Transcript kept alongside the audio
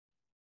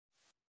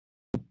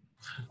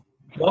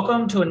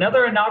Welcome to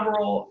another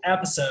inaugural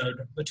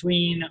episode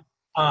between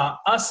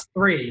us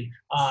three,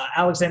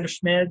 Alexander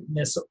Schmidt,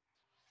 Miss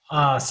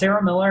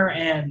Sarah Miller,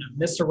 and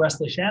Mr.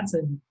 Wesley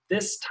Shanson.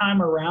 This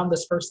time around,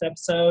 this first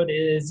episode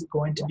is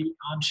going to be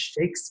on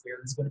Shakespeare.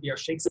 This is going to be our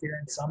Shakespeare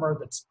in summer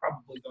that's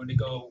probably going to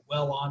go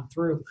well on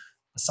through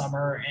the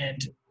summer.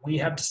 And we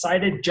have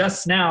decided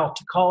just now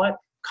to call it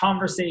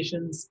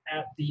Conversations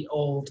at the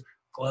Old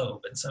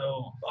Globe. And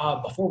so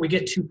before we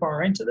get too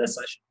far into this,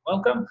 I should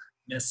welcome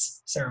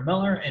Miss Sarah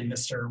Miller and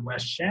Mr.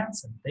 Wes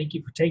Shantz. And thank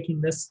you for taking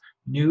this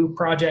new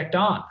project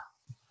on.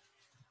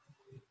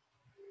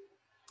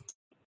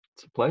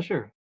 It's a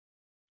pleasure.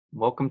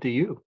 Welcome to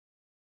you.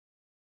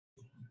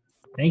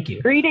 Thank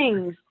you.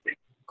 Greetings.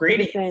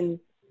 Greetings.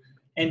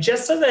 And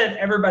just so that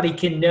everybody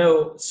can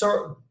know,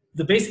 so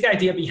the basic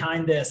idea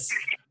behind this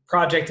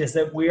project is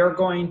that we are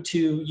going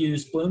to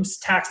use Bloom's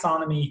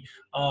taxonomy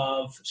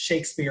of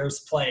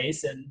Shakespeare's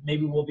plays, and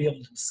maybe we'll be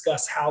able to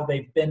discuss how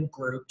they've been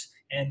grouped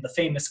and the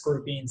famous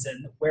groupings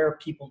and where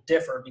people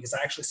differ, because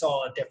I actually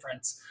saw a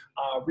difference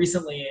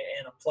recently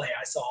in a play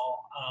I saw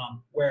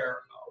where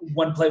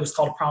one play was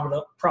called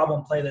a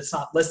problem play that's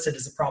not listed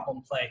as a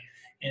problem play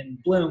in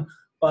Bloom.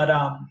 But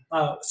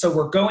so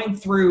we're going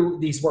through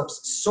these works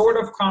sort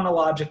of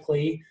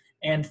chronologically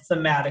and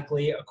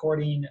thematically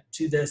according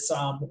to this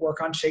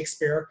work on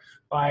Shakespeare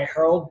by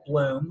Harold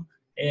Bloom.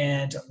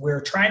 And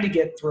we're trying to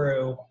get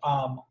through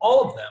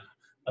all of them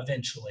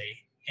eventually.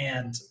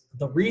 And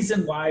the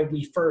reason why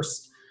we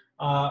first,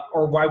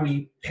 or why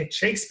we picked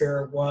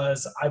Shakespeare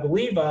was, I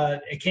believe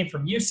it came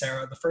from you,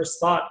 Sarah. The first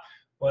thought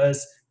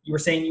was, you were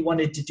saying you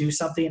wanted to do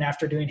something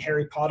after doing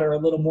Harry Potter a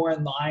little more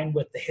in line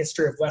with the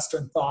history of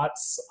Western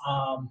thoughts,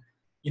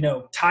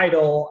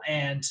 title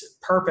and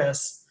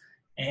purpose.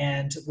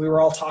 And we were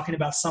all talking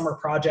about summer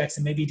projects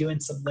and maybe doing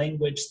some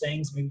language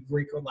things, maybe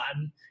Greek or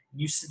Latin.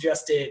 And you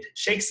suggested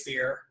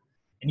Shakespeare,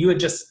 and you had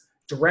just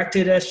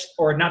directed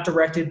or not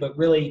directed, but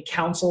really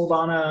counseled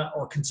on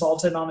or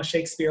consulted on a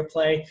Shakespeare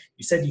play.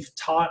 You said you've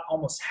taught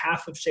almost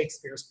half of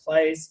Shakespeare's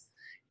plays.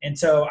 And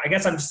so I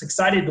guess I'm just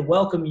excited to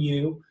welcome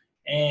you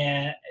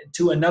and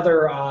to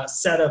another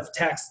set of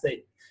texts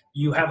that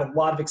you have a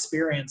lot of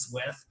experience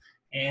with,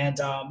 and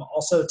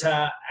also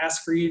to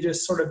ask for you to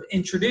sort of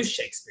introduce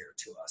Shakespeare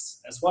to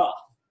us as well.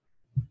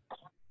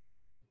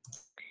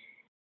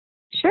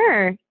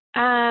 Sure.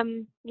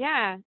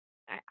 Yeah,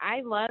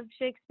 I love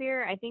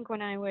Shakespeare. I think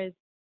when I was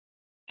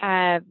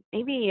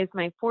maybe it's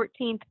my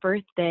 14th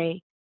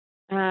birthday,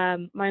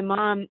 my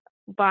mom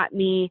bought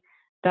me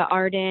the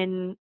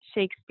Arden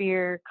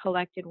Shakespeare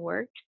Collected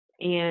Works.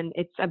 And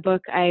it's a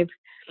book I've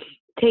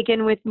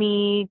taken with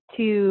me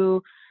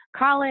to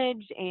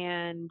college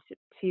and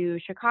to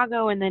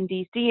Chicago and then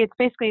DC. It's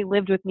basically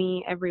lived with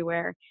me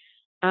everywhere.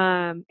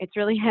 It's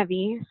really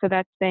heavy, so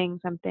that's saying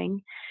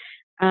something.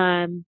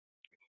 And,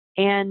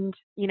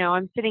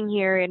 I'm sitting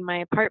here in my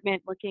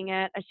apartment looking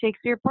at a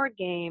Shakespeare board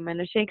game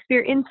and a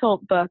Shakespeare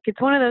insult book. It's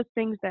one of those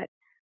things that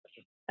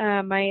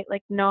my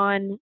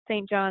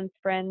non-St. John's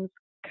friends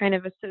kind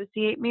of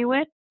associate me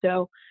with.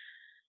 So,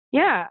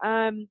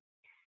 yeah.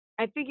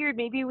 I figured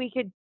maybe we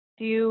could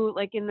do,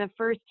 in the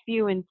first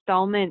few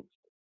installments,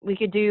 we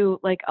could do,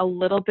 a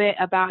little bit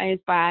about his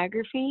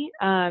biography.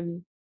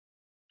 And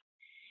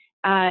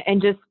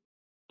just,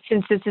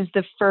 since this is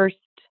the first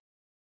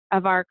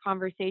of our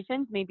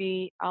conversations,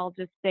 maybe I'll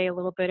just say a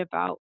little bit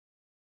about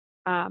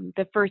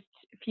the first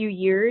few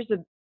years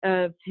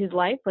of his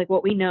life,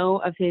 what we know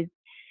of his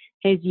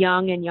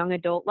young and young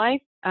adult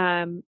life.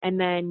 And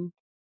then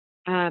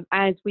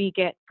as we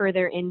get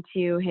further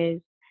into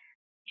his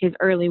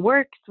early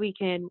works, we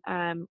can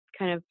kind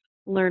of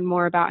learn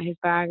more about his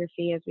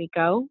biography as we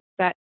go.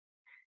 That's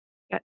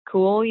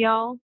cool,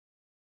 y'all?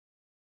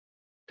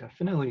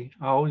 Definitely.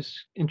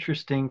 Always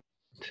interesting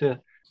to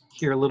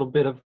hear a little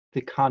bit of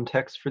the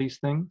context for these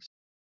things.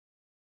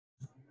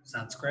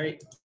 Sounds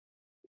great.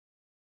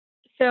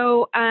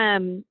 So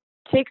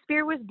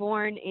Shakespeare was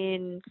born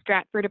in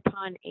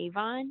Stratford-upon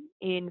Avon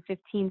in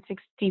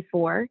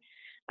 1564.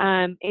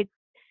 It's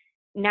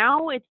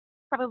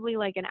probably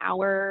an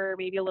hour,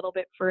 maybe a little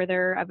bit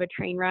further of a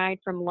train ride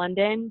from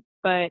London,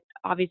 but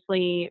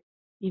obviously,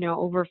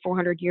 over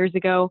 400 years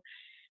ago,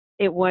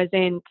 it was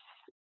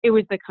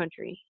the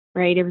country,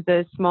 right? It was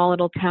a small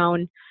little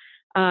town,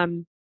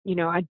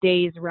 a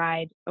day's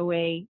ride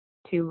away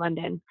to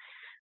London.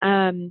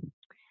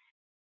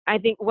 I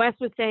think Wes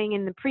was saying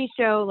in the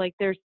pre-show,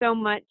 there's so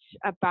much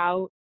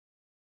about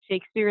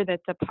Shakespeare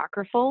that's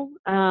apocryphal,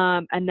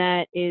 and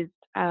that is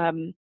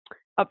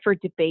up for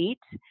debate.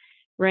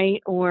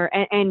 Right.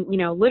 And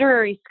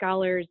literary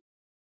scholars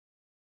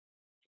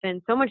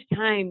spend so much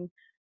time,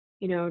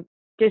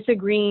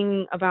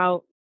 disagreeing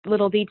about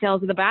little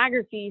details of the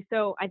biography.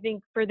 So I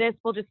think for this,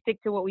 we'll just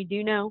stick to what we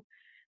do know,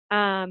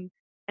 and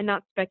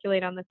not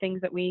speculate on the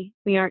things that we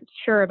aren't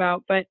sure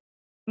about. But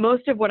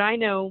most of what I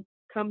know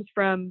comes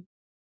from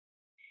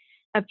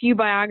a few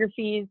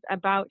biographies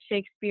about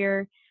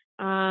Shakespeare.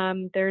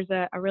 There's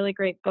a really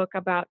great book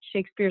about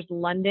Shakespeare's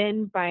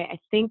London by, I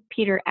think,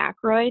 Peter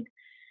Ackroyd.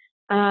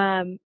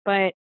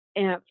 But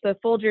the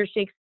Folger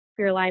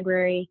Shakespeare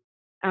Library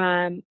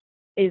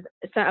is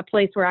a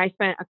place where I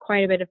spent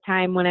quite a bit of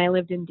time when I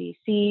lived in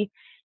DC,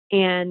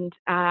 and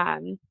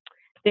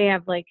they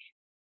have like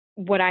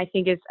what I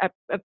think is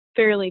a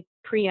fairly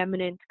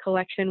preeminent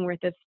collection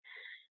worth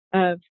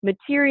of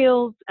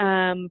materials,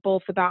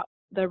 both about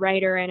the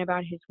writer and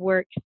about his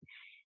works.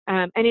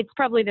 And it's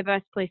probably the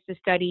best place to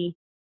study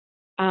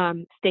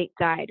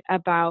stateside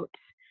about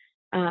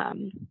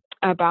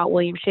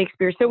William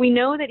Shakespeare. So we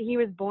know that he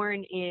was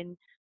born in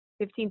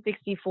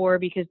 1564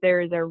 because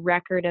there is a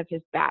record of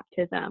his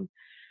baptism.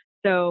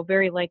 So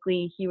very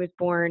likely he was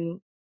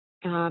born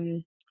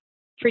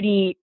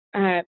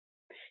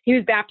he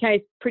was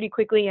baptized pretty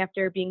quickly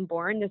after being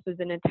born. This was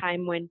in a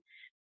time when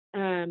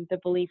the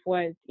belief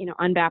was,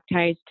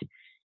 unbaptized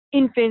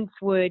infants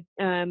would,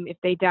 if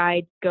they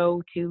died,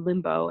 go to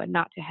limbo and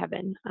not to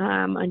heaven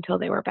until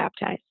they were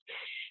baptized.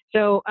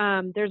 So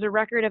there's a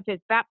record of his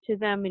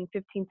baptism in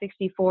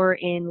 1564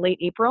 in late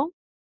April.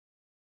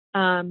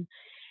 So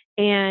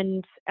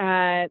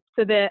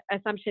the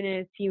assumption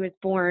is he was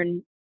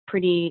born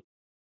pretty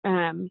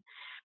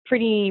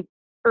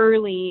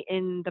early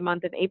in the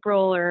month of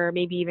April, or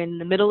maybe even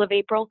the middle of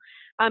April.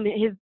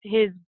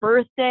 His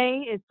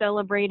birthday is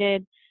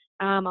celebrated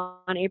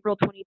on April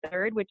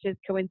 23rd, which is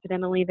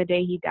coincidentally the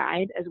day he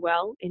died as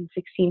well in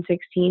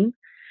 1616.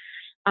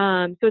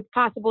 So it's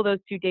possible those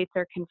two dates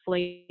are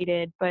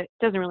conflated, but it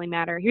doesn't really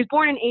matter. He was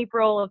born in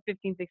April of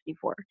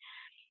 1564.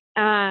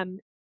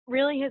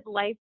 Really, his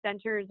life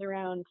centers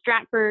around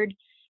Stratford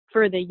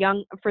for the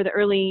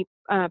early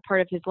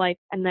part of his life,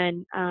 and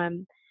then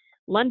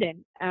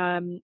London.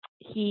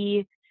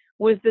 He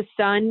was the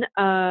son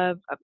of,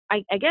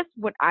 I guess,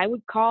 what I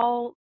would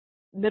call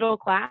middle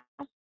class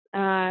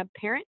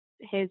parents.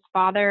 His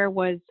father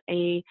was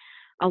a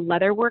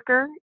leather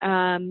worker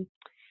and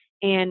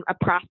a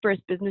prosperous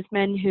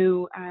businessman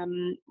who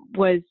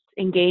was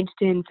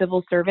engaged in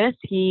civil service.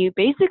 He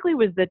basically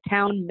was the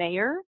town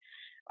mayor.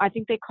 I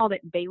think they called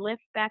it bailiff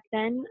back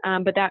then,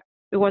 but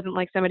it wasn't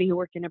like somebody who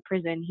worked in a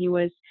prison. He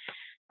was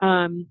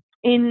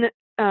in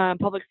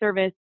public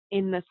service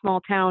in the small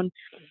town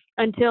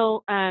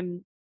until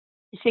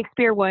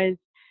Shakespeare was,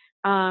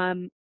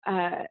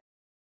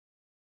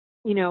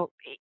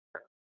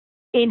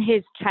 in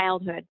his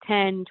childhood,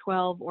 10,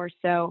 12 or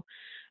so.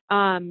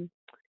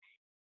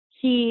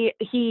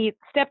 He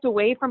stepped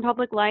away from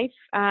public life.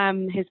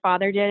 His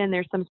father did, and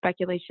there's some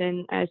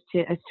speculation as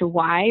to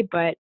why,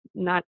 but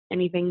not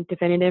anything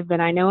definitive that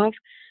I know of.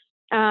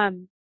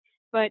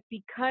 But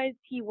because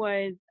he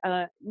was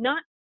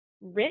not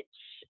rich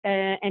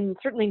and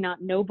certainly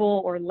not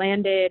noble or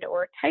landed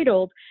or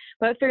titled,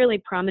 but fairly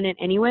prominent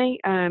anyway,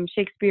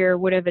 Shakespeare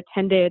would have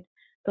attended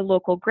the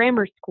local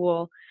grammar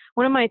school.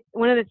 One of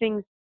the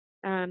things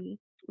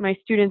my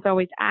students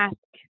always asked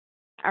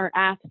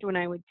when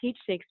I would teach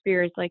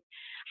Shakespeare is like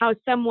how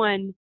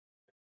someone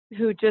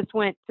who just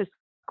went to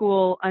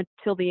school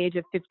until the age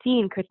of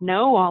 15 could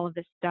know all of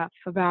this stuff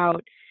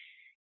about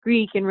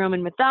Greek and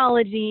Roman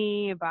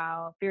mythology,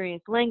 about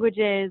various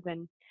languages.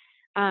 And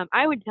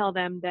I would tell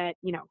them that,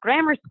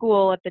 grammar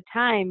school at the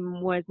time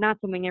was not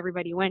something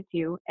everybody went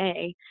to,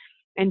 A,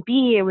 and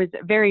B, it was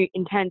a very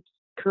intense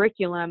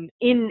curriculum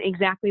in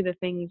exactly the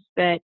things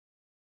that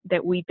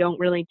we don't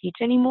really teach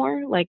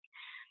anymore, like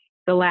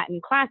the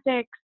Latin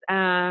classics,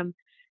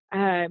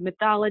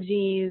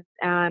 mythologies,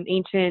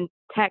 ancient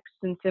texts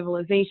and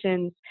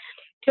civilizations.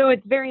 So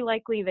it's very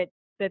likely that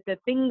the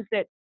things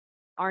that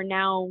are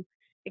now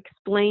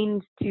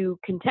explained to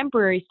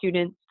contemporary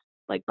students,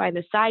 like by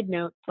the side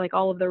notes, like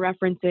all of the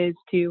references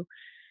to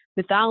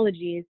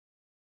mythologies,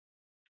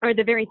 are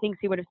the very things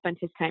he would have spent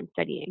his time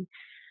studying.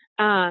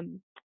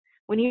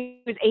 When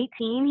he was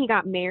 18, he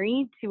got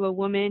married to a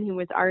woman who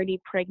was already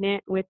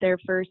pregnant with their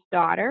first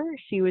daughter.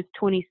 She was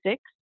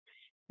 26.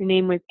 Her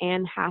name was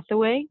Anne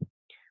Hathaway,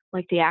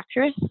 like the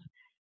actress.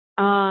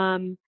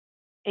 And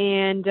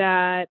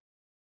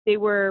they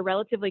were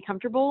relatively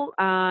comfortable.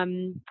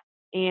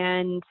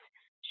 And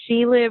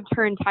she lived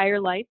her entire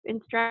life in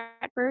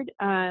Stratford,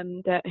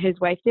 his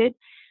wife did.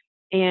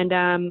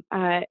 And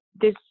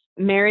this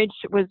marriage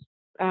was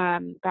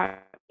about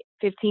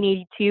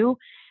 1582.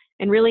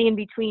 And really in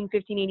between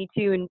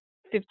 1582 and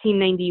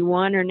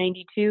 1591 or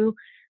 92,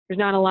 there's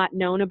not a lot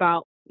known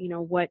about,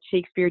 what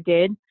Shakespeare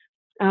did.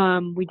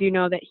 We do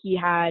know that he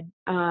had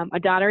a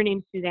daughter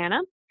named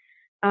Susanna,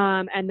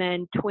 and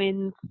then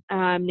twins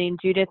named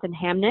Judith and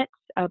Hamnet,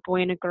 a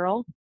boy and a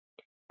girl.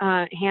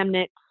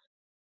 Hamnet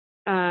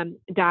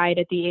died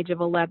at the age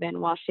of 11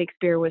 while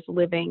Shakespeare was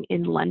living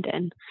in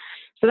London.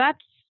 So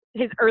that's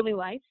his early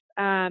life,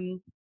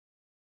 and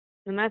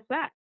that's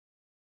that.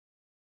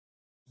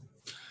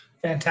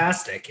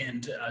 Fantastic.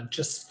 And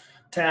just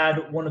to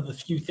add one of the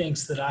few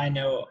things that I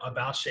know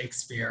about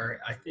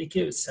Shakespeare, I think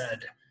it was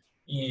said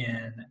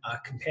in a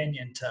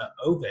companion to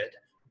Ovid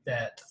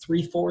that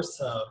 3/4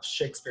 of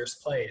Shakespeare's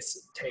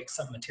plays take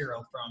some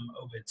material from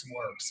Ovid's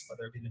works,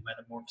 whether it be the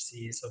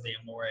Metamorphoses or the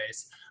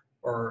Amores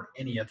or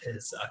any of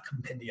his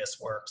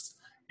compendious works.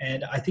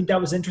 And I think that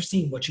was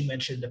interesting what you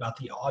mentioned about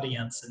the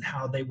audience and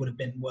how they would have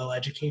been well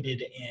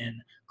educated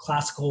in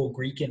classical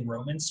Greek and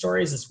Roman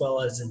stories as well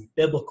as in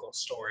biblical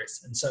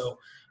stories. And so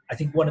I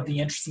think one of the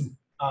interesting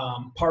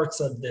parts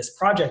of this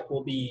project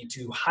will be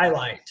to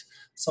highlight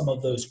some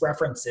of those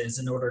references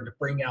in order to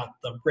bring out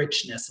the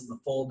richness and the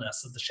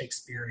fullness of the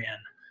Shakespearean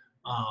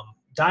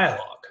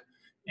dialogue.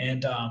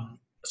 And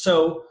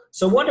so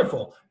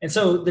wonderful. And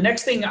so the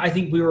next thing I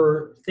think we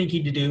were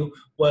thinking to do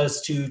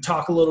was to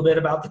talk a little bit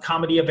about the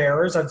Comedy of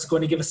Errors. I was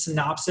going to give a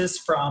synopsis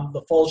from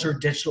the Folger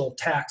digital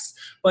text,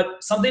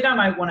 but something I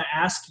might want to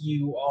ask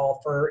you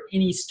all, for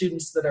any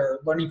students that are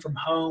learning from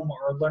home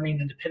or learning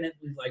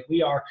independently like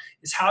we are,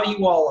 is how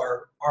you all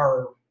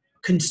are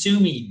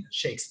consuming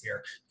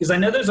Shakespeare. Because I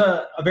know there's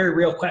a very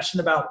real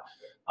question about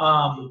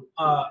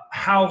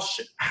how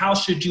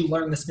should you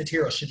learn this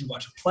material? Should you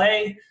watch a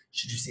play?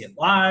 Should you see it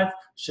live?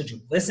 Should you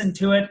listen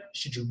to it?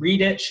 Should you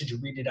read it? Should you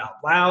read it out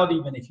loud,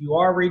 even if you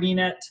are reading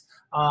it?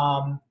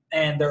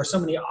 And there are so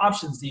many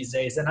options these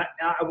days. And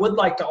I would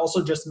like to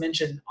also just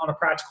mention on a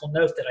practical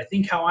note that I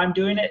think how I'm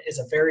doing it is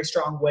a very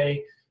strong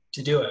way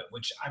to do it,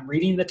 which I'm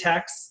reading the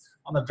text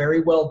on the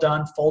very well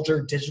done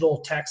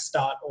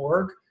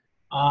folgerdigitaltext.org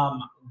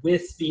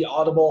with the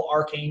Audible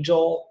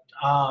Archangel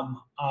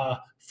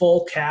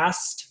full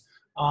cast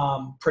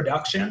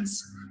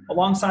productions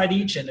alongside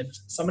each. And if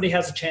somebody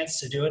has a chance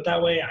to do it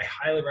that way, I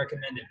highly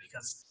recommend it,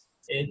 because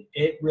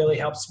it really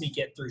helps me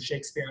get through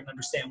Shakespeare and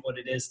understand what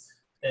it is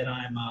that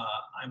I'm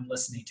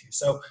listening to.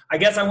 So I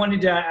guess I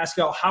wanted to ask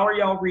y'all, how are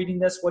y'all reading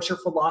this? What's your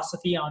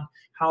philosophy on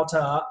how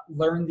to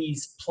learn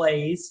these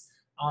plays?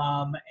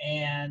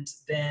 And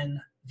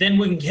then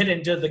we can get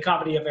into the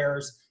Comedy of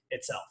Errors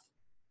itself.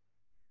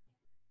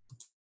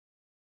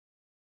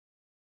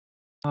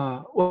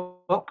 Well,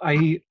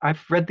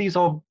 I've read these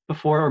all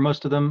before, or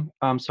most of them,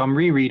 so I'm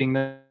rereading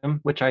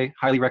them, which I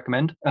highly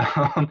recommend.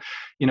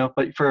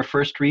 But for a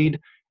first read,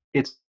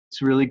 it's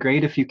really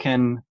great if you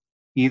can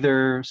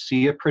either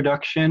see a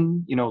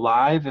production,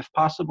 live if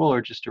possible,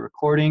 or just a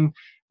recording,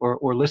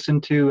 or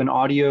listen to an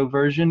audio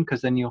version,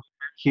 because then you'll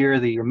hear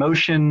the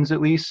emotions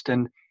at least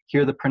and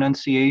hear the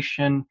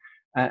pronunciation,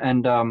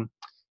 and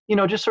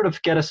just sort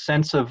of get a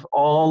sense of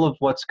all of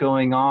what's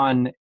going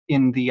on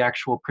in the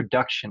actual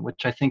production,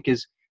 which I think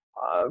is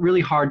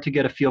really hard to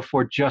get a feel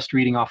for just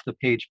reading off the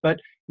page. But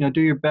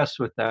do your best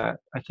with that.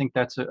 I think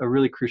that's a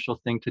really crucial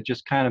thing to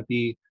just kind of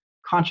be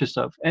conscious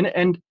of.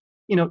 And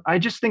I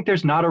just think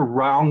there's not a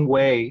wrong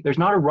way. There's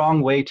not a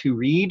wrong way to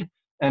read,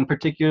 and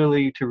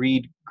particularly to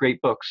read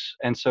great books.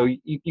 And so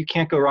you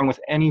can't go wrong with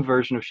any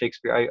version of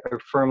Shakespeare. I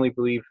firmly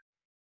believe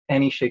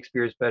any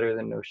Shakespeare is better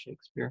than no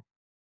Shakespeare.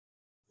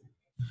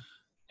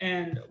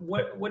 And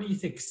what do you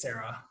think,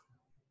 Sarah?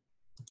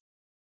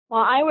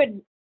 Well,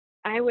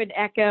 I would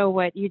echo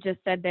what you just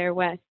said there,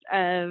 Wes,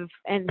 and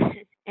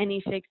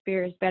any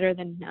Shakespeare is better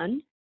than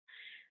none.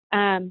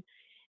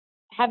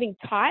 Having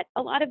taught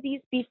a lot of these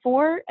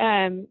before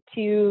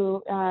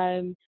to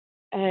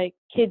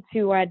kids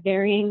who had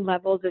varying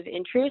levels of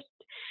interest,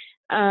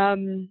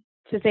 to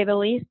say the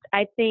least,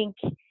 I think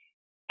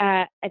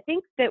that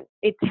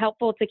it's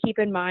helpful to keep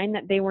in mind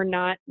that they were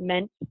not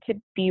meant to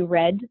be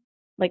read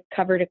like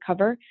cover to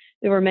cover.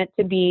 They were meant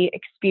to be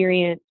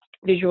experienced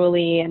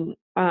visually and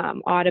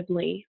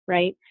audibly,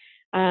 right?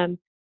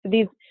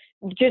 These,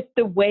 just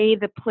the way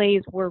the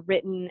plays were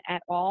written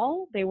at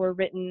all, they were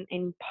written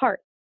in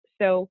parts.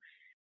 So,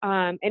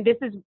 and this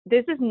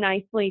is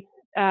nicely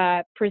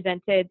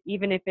presented,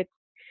 even if it's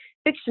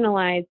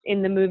fictionalized,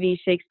 in the movie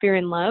Shakespeare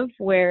in Love,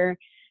 where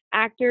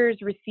actors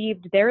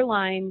received their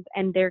lines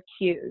and their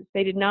cues.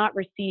 They did not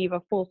receive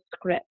a full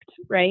script,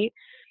 right?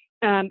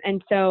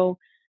 And so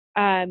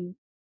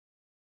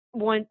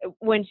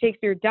when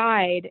Shakespeare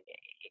died,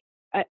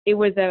 it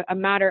was a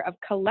matter of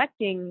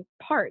collecting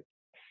parts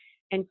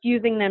and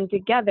fusing them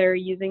together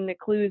using the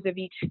clues of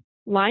each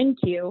line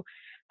cue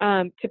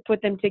to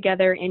put them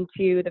together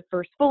into the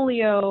first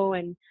folio.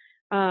 And,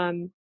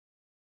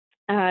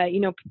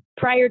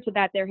 prior to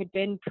that, there had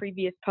been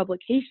previous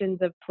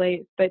publications of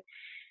plays, but,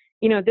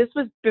 this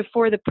was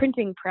before the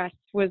printing press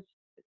was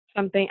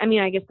something. I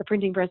mean, I guess the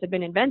printing press had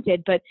been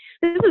invented, but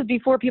this was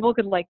before people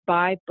could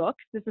buy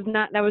books.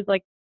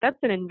 That's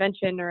an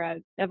invention or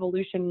a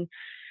evolution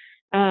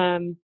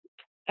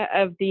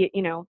of the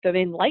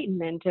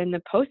Enlightenment and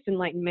the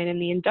post-Enlightenment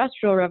and the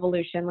Industrial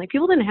Revolution.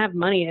 People didn't have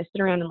money to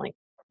sit around and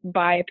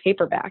buy a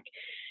paperback,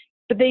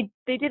 but they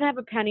did have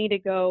a penny to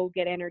go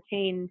get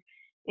entertained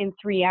in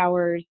 3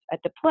 hours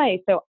at the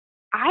play. So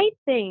I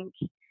think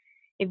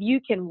if you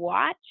can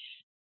watch,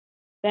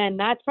 then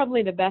that's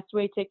probably the best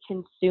way to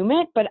consume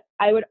it. But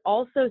I would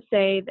also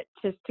say that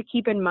just to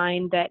keep in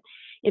mind that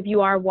if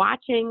you are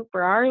watching,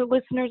 for our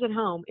listeners at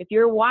home, if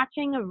you're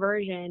watching a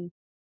version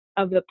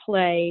of the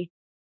play,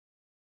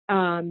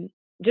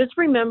 just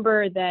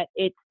remember that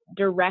it's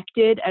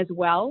directed as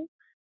well,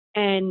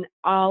 and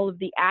all of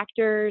the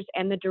actors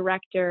and the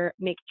director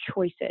make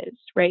choices,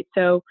 right?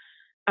 So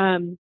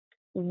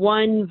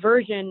one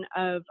version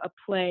of a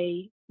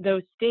play,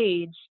 though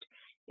staged,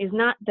 is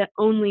not the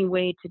only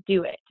way to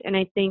do it. And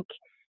I think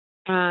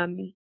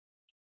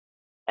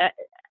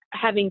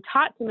having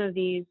taught some of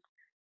these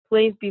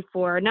plays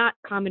before, not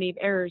Comedy of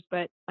Errors,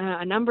 but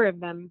a number of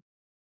them,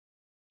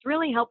 it's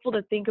really helpful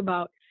to think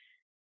about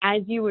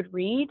as you would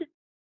read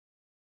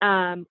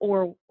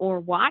or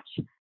watch,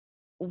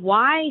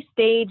 why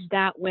stage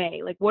that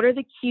way? Like, what are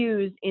the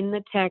cues in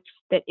the text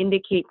that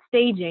indicate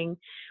staging?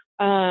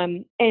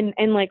 And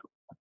like,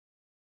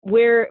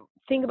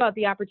 think about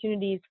the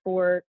opportunities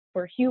for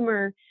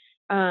humor,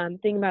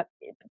 think about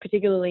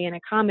particularly in a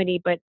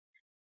comedy, but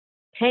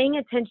paying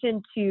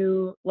attention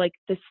to like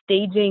the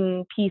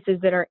staging pieces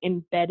that are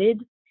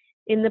embedded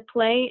in the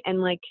play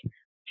and like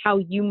how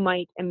you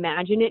might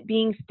imagine it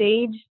being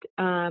staged,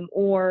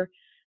 or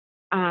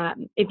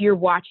if you're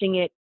watching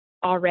it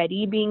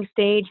already being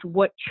staged,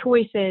 what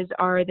choices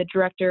are the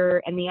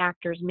director and the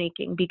actors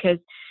making? Because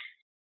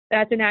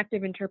that's an act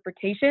of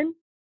interpretation,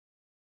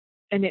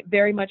 and it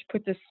very much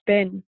puts a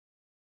spin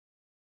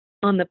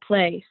on the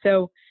play.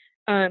 So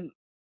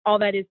all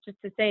that is just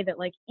to say that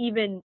like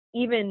even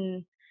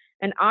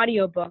an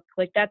audiobook,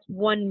 like that's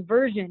one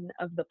version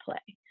of the play.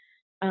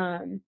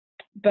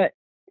 But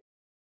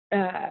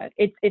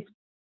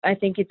I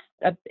think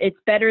it's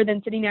better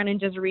than sitting down and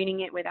just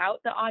reading it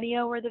without the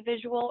audio or the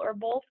visual or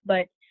both,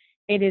 but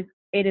it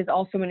is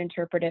also an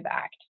interpretive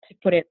act to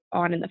put it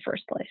on in the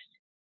first place.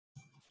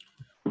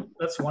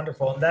 That's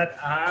wonderful. And that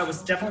I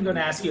was definitely going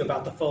to ask you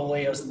about the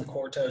folios and the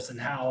quartos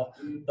and how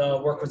the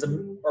work was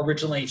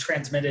originally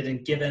transmitted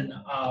and given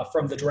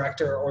from the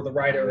director or the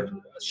writer,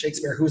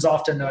 Shakespeare, who's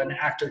often an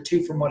actor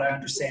too, from what I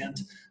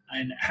understand,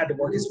 and had to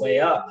work his way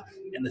up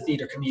in the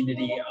theater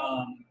community,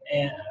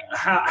 and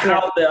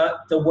how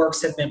the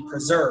works have been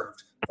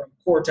preserved from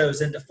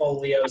quartos into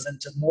folios,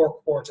 into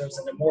more quartos,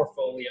 into more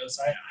folios.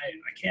 I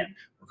can't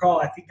recall.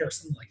 I think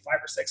there's something like 5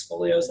 or 6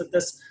 folios at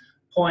this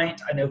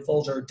point. I know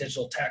Folger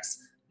Digital Text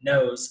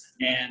knows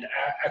and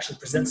actually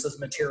presents those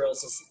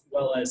materials, as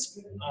well as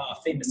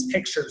famous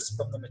pictures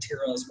from the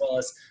material, as well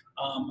as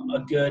a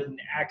good and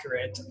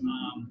accurate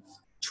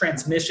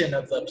transmission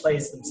of the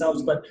plays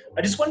themselves. But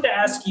I just wanted to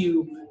ask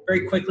you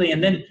very quickly,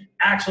 and then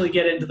actually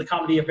get into the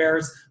Comedy of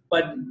Errors,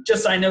 but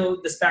just I know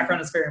this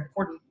background is very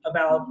important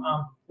about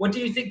what do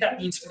you think that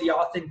means for the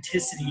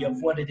authenticity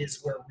of what it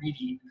is we're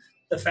reading?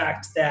 The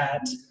fact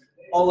that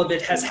all of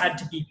it has had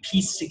to be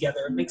pieced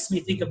together. It makes me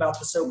think about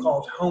the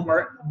so-called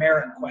Homeric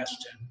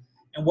question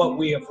and what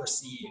we have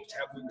received.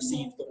 Have we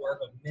received the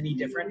work of many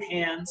different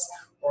hands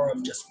or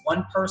of just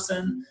one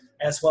person,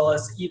 as well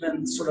as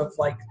even sort of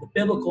like the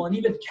biblical and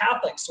even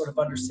Catholic sort of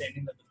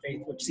understanding of the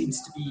faith, which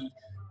seems to be,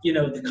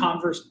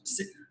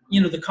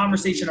 the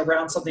conversation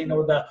around something,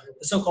 or the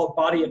so-called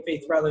body of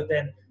faith, rather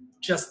than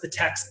just the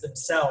text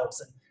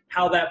themselves, and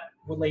how that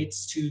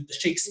relates to the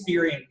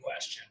Shakespearean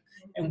question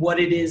and what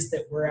it is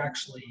that we're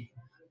actually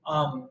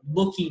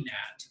looking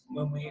at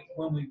when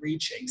we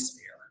read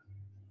Shakespeare.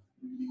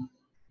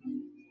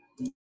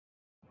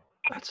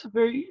 That's a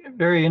very,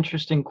 very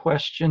interesting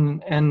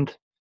question, and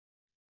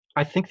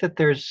I think that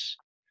there's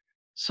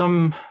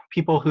some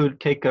people who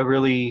take a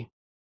really,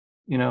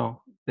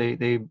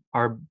 they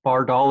are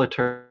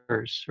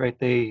bardolaters, right?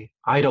 They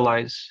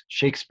idolize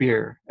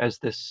Shakespeare as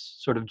this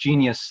sort of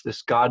genius,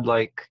 this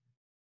godlike,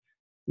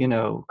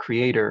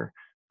 creator,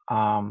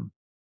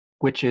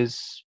 which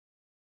is,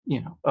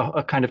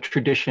 a kind of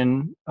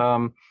tradition.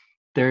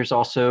 There's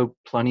also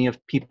plenty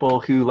of people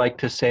who like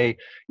to say,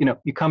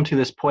 you come to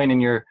this point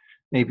in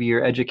maybe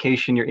your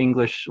education, your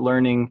English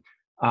learning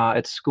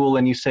at school,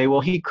 and you say,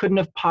 well, he couldn't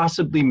have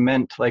possibly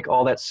meant like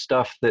all that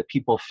stuff that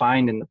people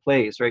find in the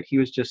plays, right? He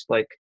was just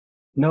like,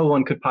 no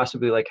one could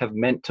possibly like have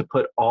meant to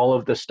put all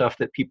of the stuff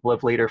that people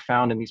have later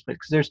found in these plays,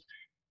 because there's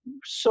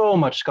so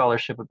much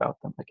scholarship about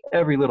them, like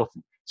every little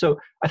thing. So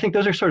I think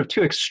those are sort of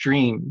two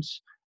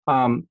extremes.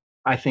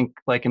 I think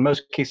like in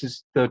most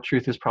cases, the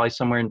truth is probably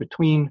somewhere in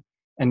between.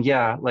 And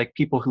yeah, like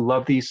people who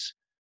love these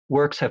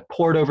works have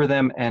pored over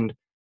them and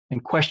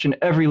question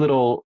every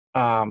little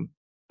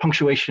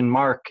punctuation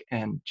mark,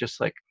 and just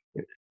like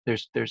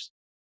there's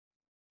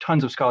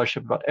tons of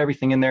scholarship about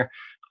everything in there.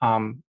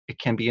 It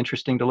can be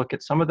interesting to look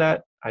at some of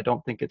that. I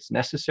don't think it's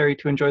necessary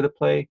to enjoy the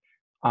play.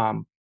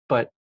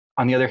 But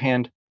on the other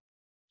hand,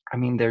 I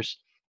mean, there's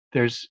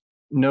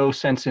no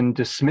sense in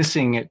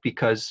dismissing it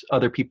because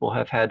other people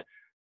have had,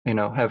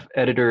 have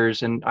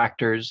editors and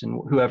actors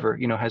and whoever,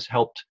 has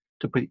helped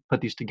to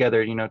put these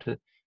together, to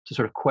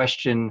sort of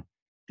question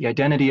the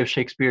identity of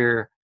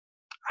Shakespeare.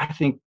 I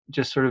think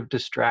just sort of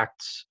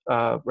distracts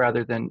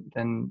rather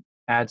than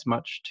adds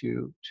much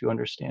to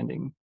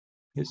understanding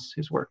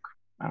his work.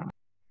 I don't know.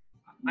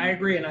 I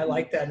agree, and I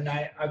like that. And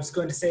I was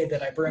going to say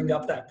that I bring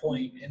up that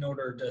point in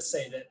order to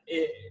say that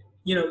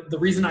the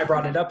reason I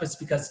brought it up is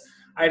because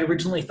I had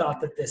originally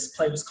thought that this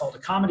play was called A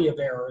Comedy of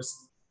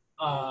Errors,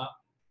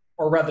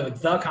 or rather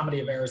The Comedy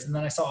of Errors, and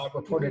then I saw it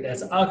reported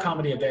as A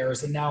Comedy of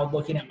Errors, and now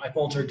looking at my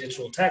Folger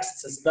Digital Text, it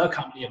says The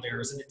Comedy of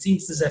Errors, and it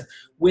seems as if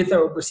with a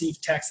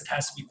received text, it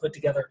has to be put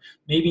together.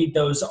 Maybe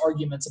those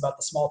arguments about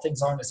the small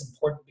things aren't as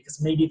important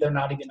because maybe they're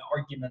not even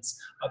arguments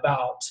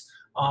about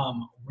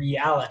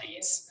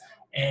realities.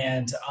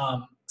 And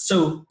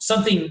so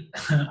something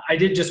I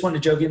did just want to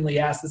jokingly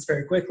ask this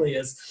very quickly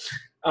is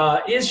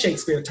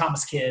Shakespeare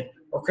Thomas Kidd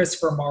or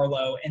Christopher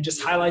Marlowe, and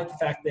just highlight the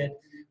fact that,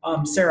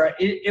 Sarah,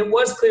 it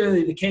was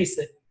clearly the case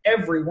that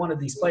every one of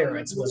these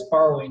playwrights was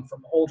borrowing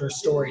from older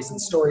stories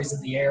and stories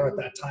in the air at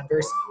that time,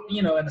 very,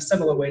 in a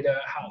similar way to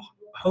how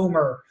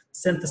Homer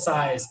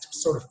synthesized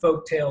sort of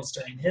folk tales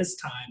during his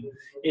time.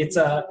 It's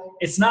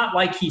not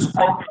like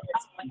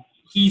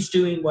he's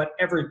doing what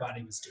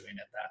everybody was doing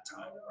at that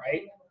time,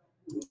 right?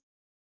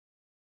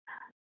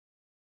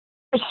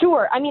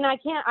 Sure. I mean,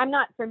 I'm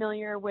not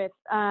familiar with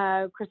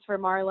Christopher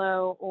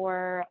Marlowe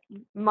or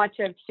much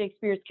of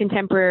Shakespeare's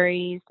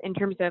contemporaries in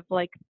terms of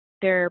like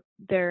the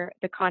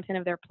content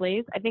of their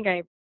plays. I think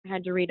I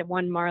had to read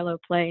one Marlowe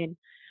play in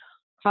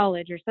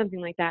college or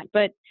something like that.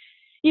 But,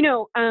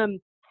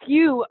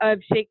 few of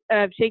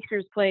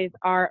Shakespeare's plays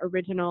are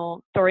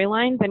original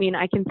storylines. I mean,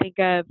 I can think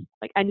of,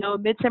 like, I know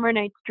Midsummer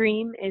Night's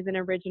Dream is an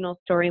original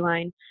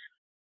storyline.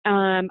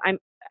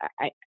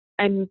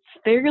 I'm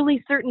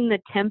fairly certain The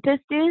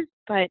Tempest is,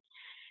 but,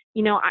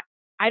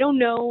 I don't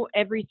know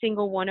every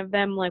single one of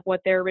them, like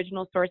what their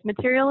original source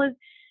material is.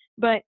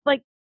 But,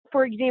 like,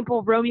 for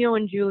example, Romeo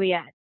and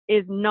Juliet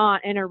is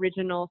not an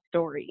original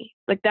story.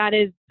 Like, that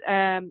is,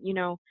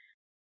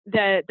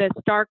 the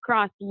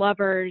star-crossed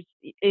lovers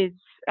is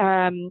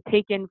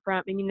taken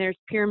from, I mean, there's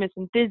Pyramus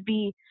and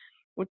Thisbe,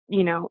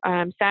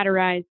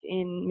 satirized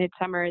in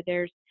Midsummer.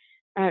 There's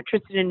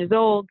Tristan and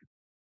Isolde.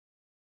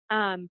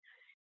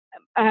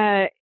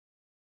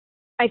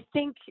 I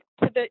think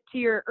to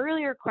your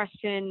earlier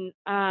question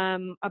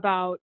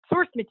about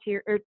source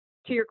material, or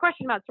to your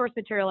question about source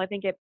material, I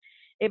think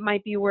it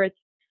might be worth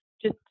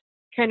just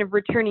kind of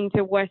returning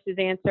to Wes's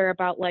answer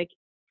about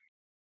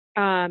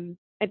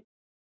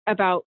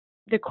about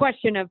the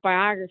question of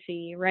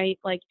biography, right?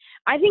 Like,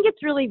 I think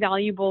it's really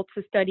valuable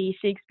to study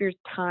Shakespeare's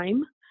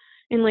time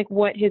and like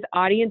what his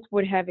audience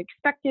would have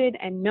expected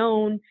and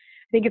known.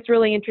 I think it's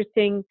really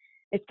interesting,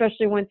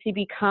 especially once he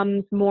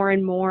becomes more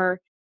and more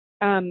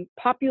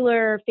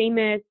popular,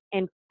 famous,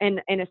 and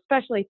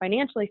especially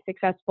financially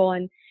successful,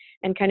 and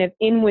kind of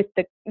in with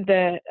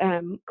the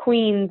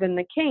queens and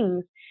the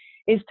kings,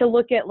 is to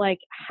look at like,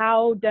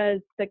 how does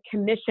the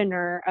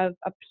commissioner of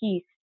a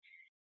piece,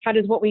 how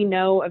does what we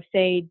know of,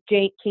 say,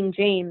 King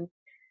James,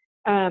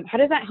 how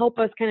does that help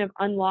us kind of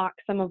unlock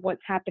some of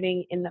what's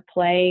happening in the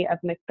play of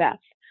Macbeth,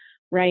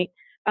 right?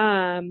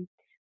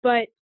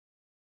 But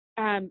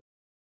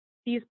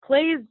these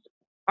plays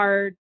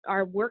are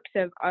works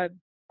of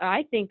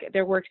I think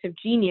they're works of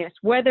genius,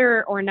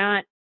 whether or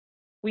not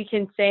we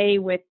can say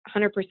with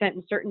 100%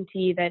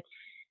 certainty that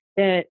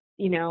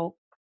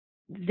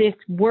this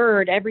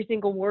word, every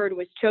single word,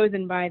 was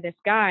chosen by this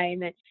guy,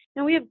 and that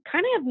we have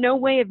kind of no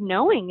way of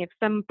knowing if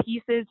some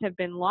pieces have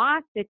been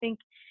lost. I think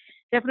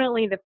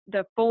definitely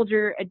the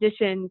Folger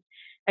editions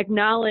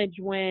acknowledge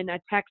when a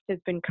text has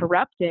been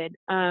corrupted,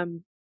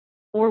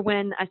 or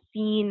when a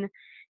scene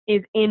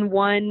is in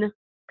one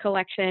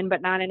collection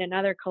but not in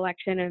another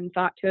collection and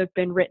thought to have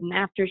been written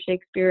after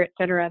Shakespeare,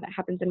 etc. That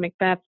happens in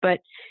Macbeth. But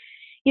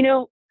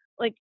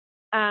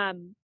I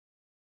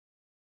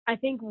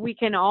think we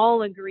can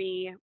all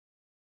agree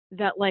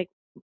that like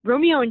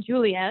Romeo and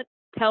Juliet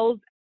tells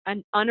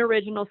an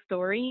unoriginal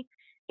story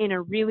in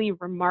a really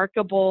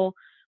remarkable,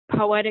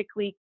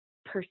 poetically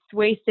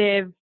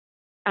persuasive,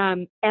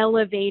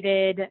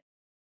 elevated,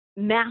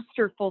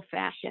 masterful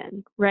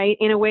fashion, right?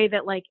 In a way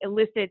that like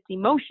elicits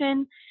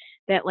emotion,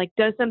 that like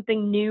does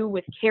something new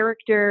with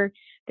character,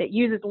 that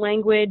uses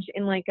language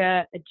in like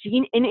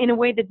in a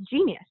way that's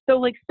genius.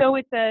 So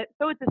it's a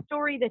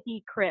story that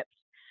he crypts,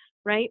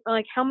 right?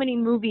 Like, how many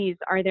movies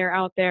are there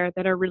out there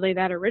that are really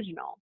that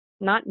original?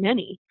 Not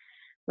many,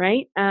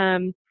 right?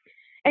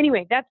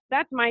 Anyway,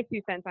 that's my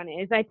 2 cents on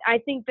it. Is I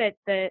think that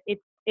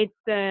it's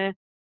the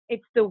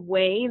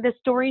way the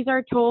stories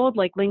are told,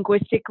 like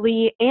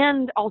linguistically,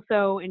 and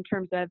also in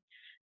terms of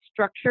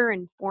structure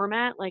and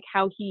format, like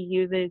how he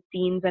uses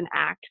scenes and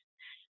acts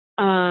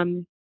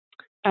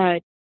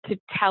to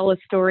tell a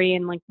story,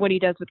 and like what he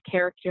does with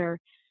character,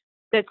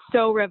 that's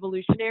so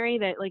revolutionary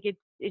that like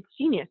it's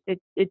genius.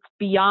 It's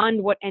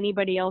beyond what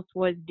anybody else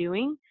was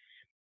doing.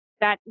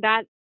 That's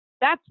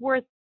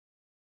worth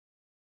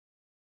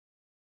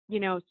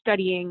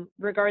studying,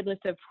 regardless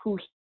of who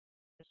he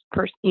is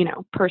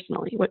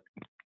personally. What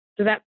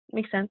does that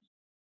make sense?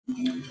 I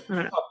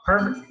don't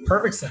know.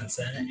 Perfect sense,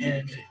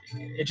 and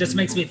it just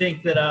makes me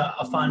think that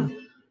a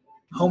fun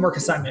homework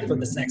assignment for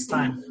this next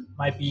time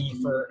might be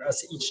for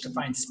us each to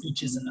find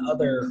speeches and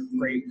other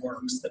great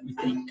works that we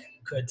think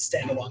could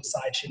stand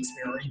alongside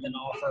Shakespeare, or even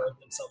offer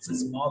themselves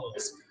as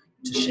models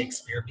to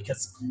Shakespeare,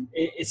 because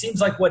it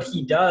seems like what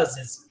he does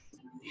is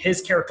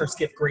his characters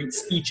give great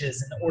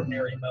speeches in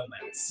ordinary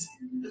moments,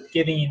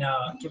 giving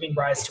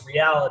rise to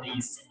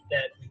realities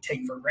that we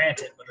take for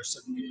granted but are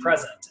certainly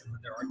present. And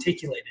when they're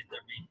articulated, they're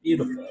made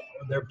beautiful,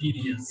 or their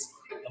beauty is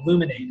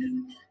illuminated.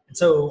 And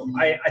so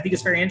I think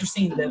it's very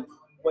interesting that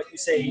what you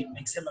say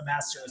makes him a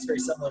master is very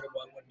similar to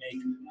what would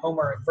make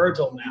Homer and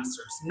Virgil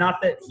masters.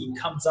 Not that he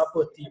comes up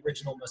with the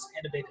original, most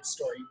innovative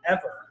story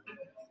ever,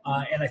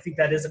 And I think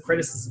that is a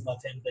criticism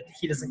of him, that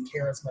he doesn't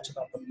care as much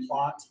about the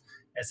plot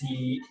as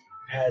he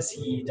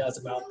does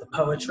about the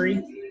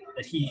poetry.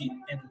 That he,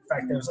 in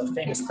fact, there's a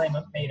famous claim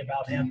made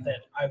about him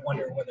that I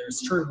wonder whether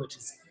it's true, which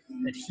is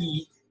that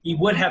he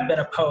would have been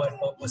a poet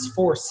but was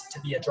forced to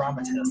be a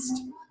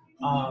dramatist.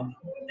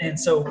 And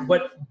so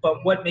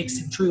what makes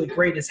him truly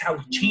great is how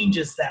he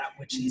changes that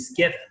which he's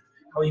given,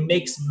 how he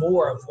makes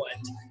more of what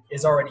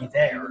is already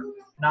there,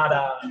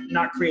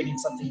 not creating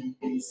something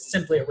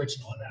simply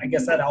original. And I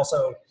guess that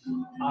also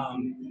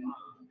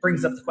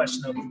brings up the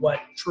question of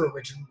what true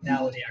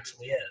originality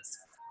actually is.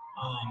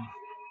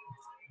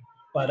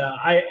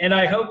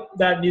 I hope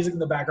that music in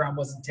the background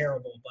wasn't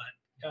terrible, but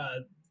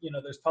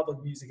there's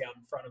public music out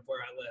in front of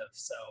where I live,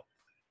 so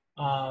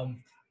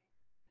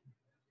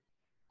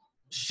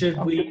should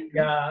we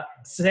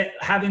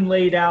having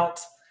laid out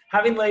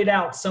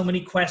so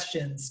many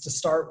questions to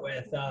start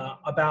with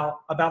about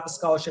the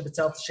scholarship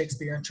itself, the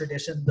Shakespearean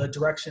tradition, the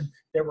direction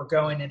that we're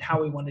going and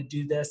how we want to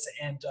do this,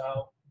 and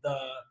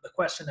the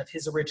question of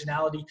his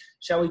originality,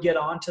 shall we get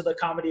on to the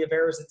Comedy of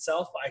Errors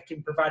itself? I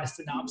can provide a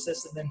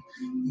synopsis, and then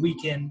we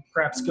can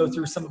perhaps go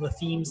through some of the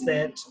themes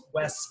that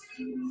Wes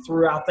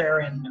threw out there,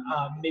 and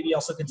maybe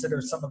also consider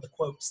some of the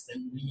quotes that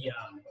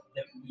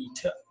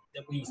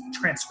we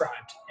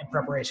transcribed in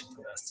preparation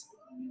for this.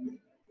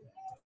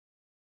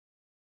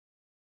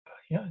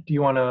 Yeah. Do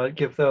you want to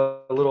give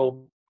a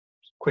little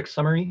quick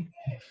summary?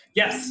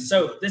 Yes.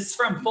 So this is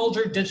from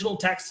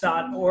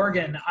FolgerDigitalText.org,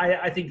 and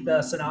I think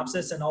the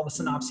synopsis and all the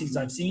synopses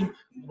I've seen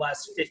the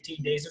last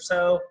 15 days or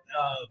so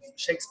of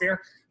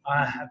Shakespeare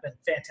have been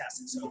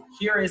fantastic. So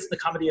here is the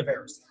Comedy of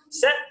Errors.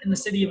 Set in the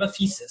city of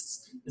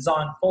Ephesus is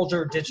on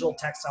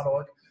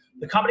FolgerDigitalText.org.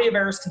 The Comedy of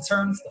Errors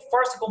concerns the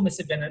farcical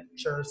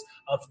misadventures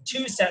of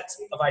two sets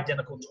of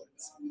identical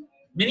twins.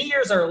 Many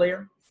years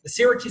earlier, the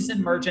Syracusan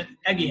merchant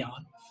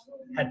Egeon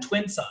had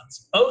twin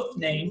sons, both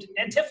named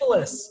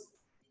Antipholus.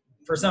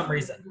 For some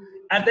reason,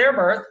 at their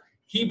birth,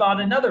 he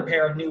bought another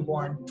pair of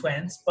newborn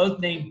twins, both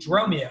named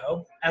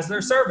Dromio, as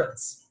their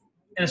servants.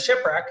 In a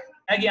shipwreck,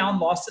 Egeon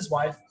lost his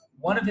wife,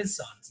 one of his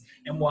sons,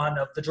 and one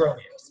of the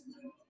Dromios.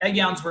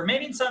 Egeon's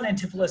remaining son,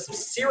 Antipholus of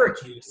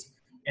Syracuse,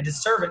 and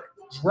his servant,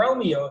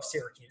 Dromio of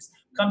Syracuse,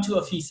 come to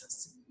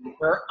Ephesus,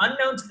 where,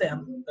 unknown to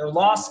them, their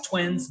lost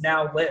twins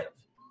now live.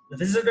 The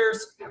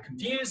visitors are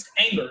confused,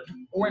 angered,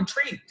 or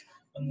intrigued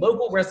when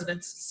local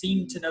residents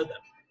seem to know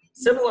them.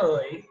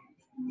 Similarly,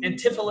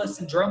 Antipholus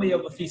and Dromio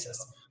of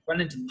Ephesus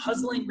run into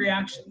puzzling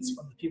reactions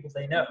from the people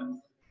they know,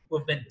 who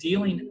have been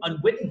dealing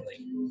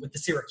unwittingly with the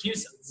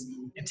Syracusans.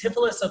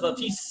 Antipholus of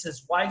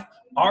Ephesus' wife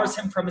bars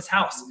him from his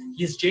house.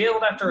 He is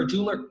jailed after a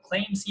jeweler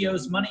claims he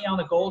owes money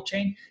on a gold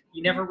chain he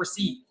never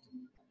received.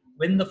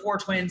 When the four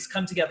twins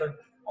come together,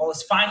 all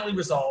is finally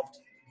resolved.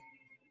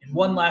 In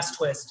one last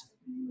twist,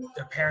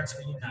 their parents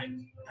reunite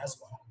as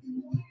well.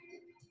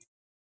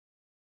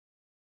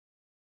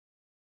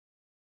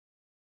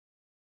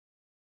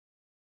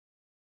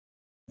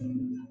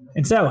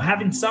 And so,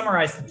 having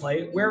summarized the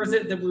play, where is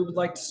it that we would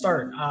like to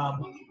start?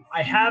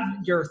 I have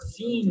your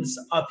themes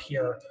up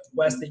here,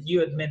 Wes, that you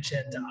had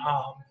mentioned.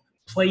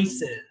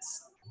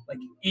 Places, like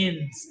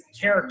inns,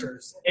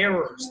 characters,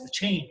 errors, the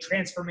change,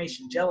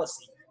 transformation,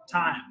 jealousy,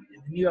 time.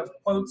 And then you have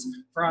quotes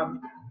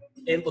from,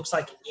 it looks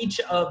like each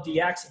of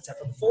the acts except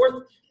for the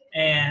fourth.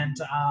 And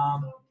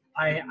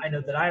I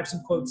know that I have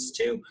some quotes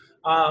too.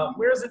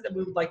 Where is it that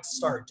we would like to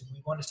start? Do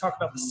we want to talk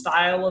about the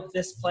style of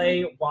this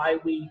play, why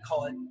we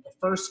call it the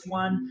first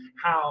one,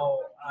 how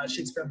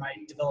Shakespeare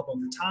might develop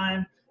over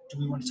time? Do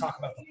we want to talk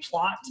about the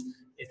plot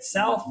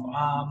itself?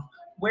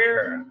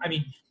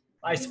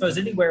 I suppose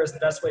anywhere is the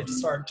best way to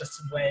start,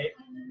 just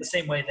the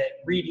same way that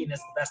reading is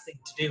the best thing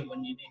to do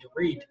when you need to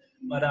read.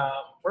 But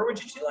where would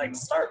you two like to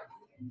start?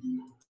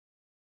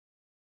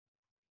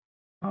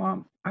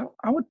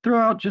 I would throw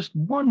out just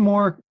one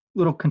more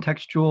little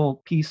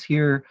contextual piece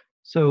here.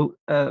 So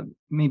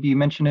maybe you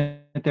mentioned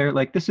it there,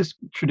 like this is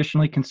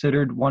traditionally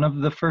considered one of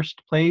the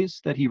first plays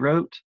that he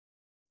wrote,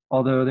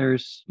 although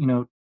there's,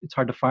 it's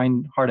hard to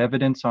find hard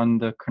evidence on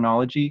the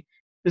chronology.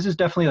 This is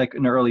definitely like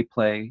an early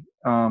play.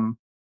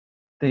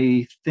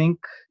 They think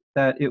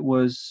that it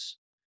was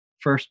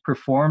first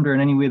performed, or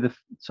in any way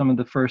some of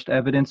the first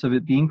evidence of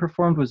it being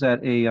performed was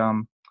at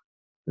the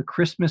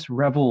Christmas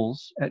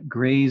revels at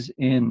Gray's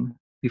Inn,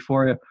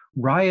 before a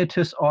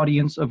riotous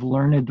audience of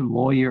learned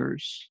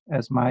lawyers,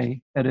 as my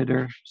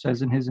editor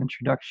says in his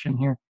introduction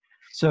here.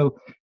 So,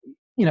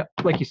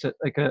 like you said,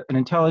 like an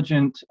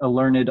intelligent, a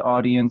learned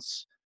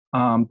audience,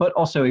 but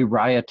also a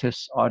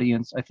riotous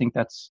audience. I think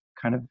that's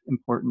kind of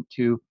important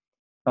too.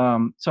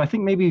 So I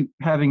think maybe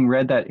having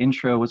read that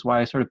intro was why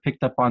I sort of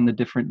picked up on the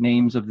different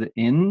names of the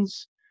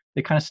inns.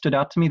 They kind of stood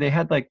out to me. They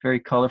had like very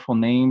colorful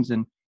names,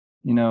 and,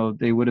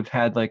 they would have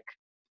had like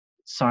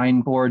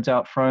signboards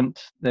out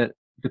front that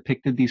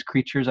depicted these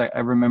creatures. I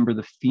remember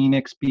the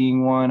phoenix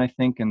being one, I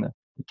think, and the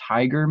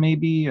tiger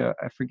maybe. I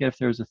forget if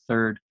there was a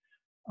third.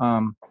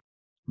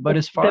 But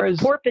as far as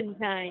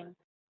porpentine.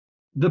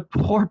 The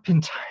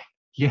porpentine,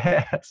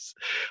 yes.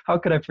 How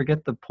could I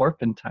forget the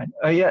porpentine?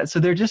 Yeah, so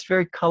they're just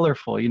very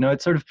colorful.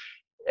 It's sort of,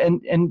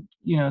 and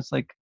it's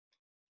like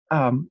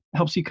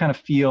helps you kind of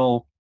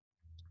feel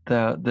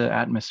the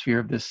atmosphere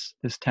of this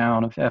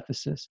town of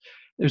Ephesus.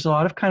 There's a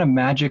lot of kind of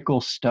magical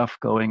stuff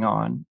going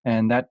on,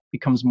 and that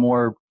becomes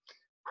more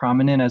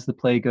prominent as the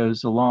play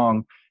goes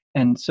along.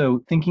 And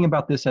so thinking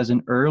about this as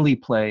an early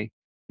play,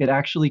 it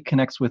actually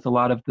connects with a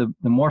lot of the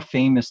more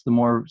famous, the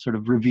more sort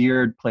of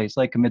revered plays,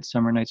 like A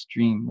Midsummer Night's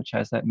Dream, which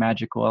has that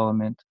magical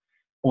element,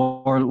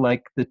 or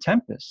like The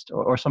Tempest,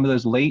 or some of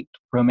those late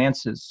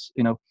romances,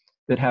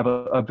 that have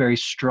a very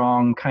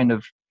strong kind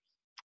of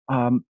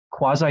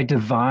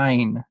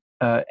quasi-divine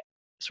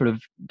sort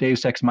of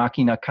Deus Ex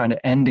Machina kind of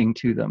ending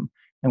to them.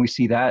 And we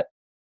see that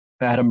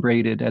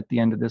adumbrated at the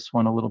end of this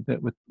one a little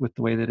bit with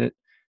the way that it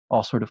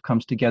all sort of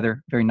comes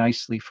together very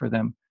nicely for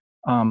them.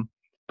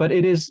 But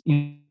it is,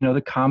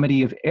 the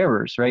comedy of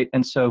errors, right?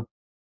 And so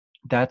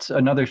that's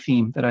another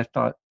theme that I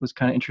thought was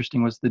kind of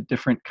interesting, was the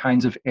different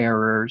kinds of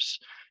errors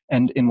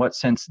and in what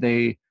sense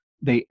they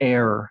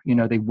err,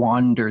 they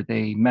wander,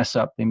 they mess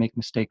up, they make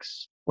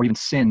mistakes, or even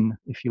sin,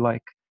 if you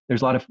like.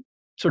 There's a lot of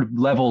sort of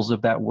levels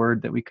of that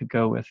word that we could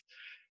go with.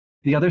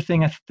 The other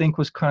thing I think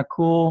was kind of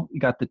cool, you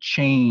got the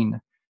chain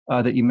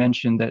that you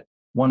mentioned, that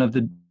one of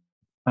the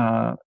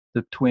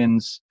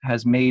twins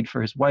has made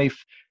for his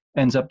wife,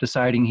 ends up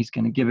deciding he's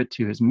going to give it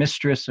to his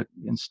mistress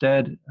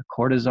instead, a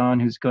courtesan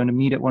who's going to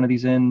meet at one of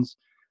these inns.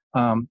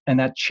 And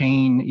that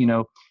chain,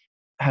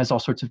 has all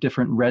sorts of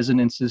different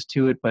resonances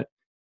to it, but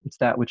it's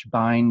that which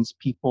binds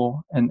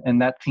people.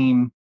 And that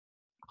theme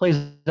plays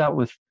out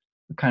with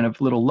a kind of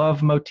little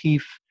love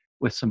motif,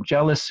 with some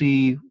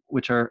jealousy,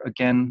 which are,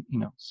 again,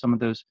 some of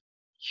those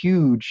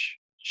huge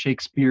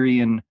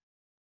Shakespearean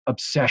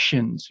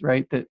obsessions,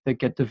 right, that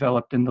get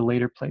developed in the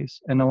later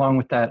plays. And along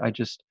with that, I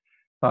just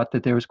thought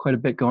that there was quite a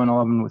bit going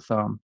on with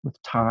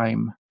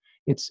time.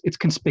 It's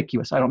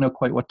conspicuous. I don't know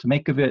quite what to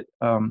make of it,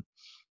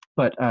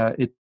 but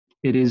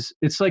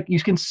it's like you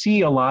can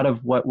see a lot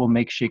of what will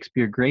make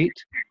Shakespeare great.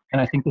 And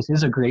I think this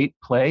is a great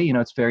play.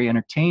 It's very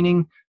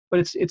entertaining, but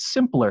it's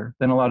simpler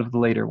than a lot of the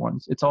later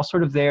ones. It's all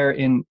sort of there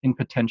in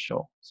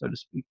potential, so to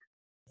speak.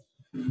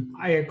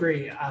 I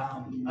agree.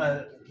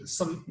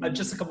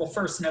 Just a couple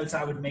first notes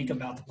I would make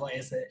about the play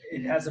is that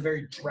it has a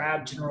very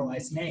drab,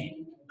 generalized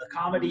name, The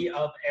Comedy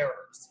of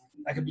Errors.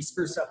 That could be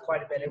spruced up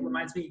quite a bit. It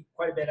reminds me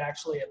quite a bit,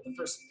 actually, of the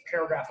first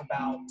paragraph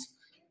about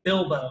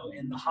Bilbo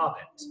in The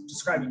Hobbit,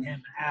 describing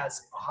him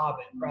as a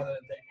hobbit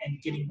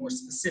and getting more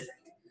specific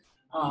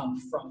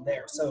from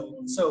there.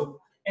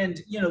 And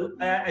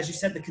as you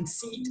said, the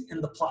conceit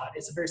in the plot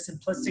is a very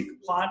simplistic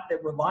plot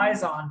that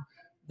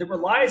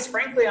relies,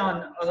 frankly,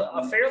 on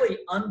a fairly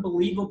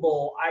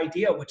unbelievable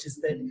idea, which is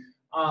that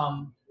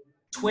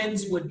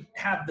twins would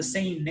have the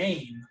same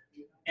name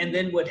and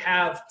then would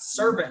have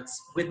servants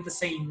with the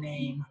same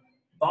name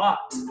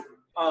bought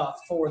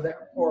for them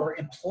or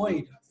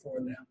employed for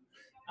them.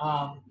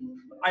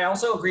 I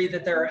also agree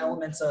that there are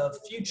elements of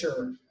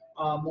future,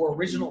 more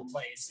original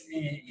plays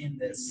in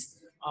this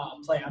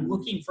play. I'm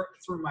looking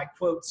through my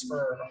quotes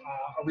for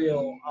a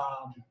real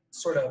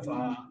sort of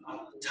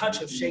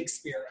touch of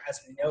Shakespeare as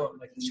we know him,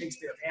 like the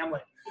Shakespeare of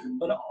Hamlet,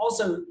 but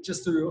also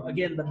just through,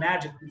 again, the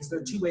magic, because there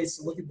are two ways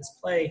to look at this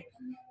play,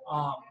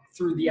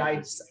 through the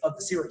eyes of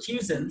the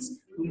Syracusans,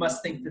 who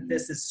must think that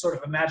this is sort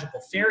of a magical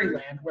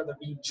fairyland where they're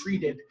being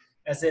treated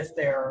as if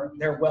they're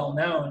well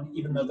known,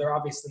 even though they're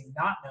obviously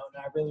not known.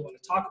 And I really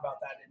want to talk about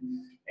that.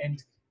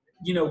 And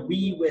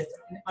we, with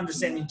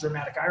understanding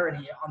dramatic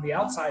irony on the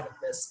outside of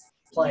this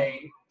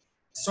play,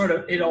 sort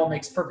of, it all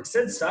makes perfect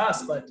sense to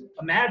us, but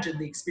imagine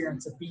the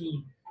experience of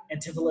being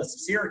Antipholus of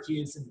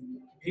Syracuse and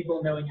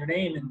people knowing your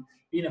name and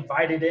being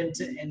invited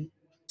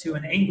into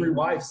an angry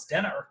wife's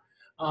dinner.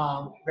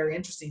 Very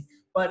interesting.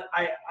 But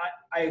I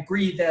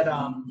agree that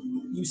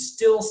you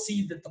still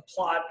see that the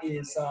plot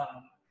is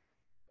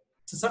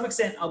to some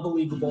extent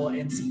unbelievable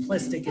and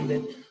simplistic, and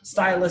that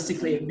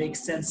stylistically it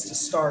makes sense to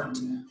start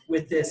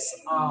with this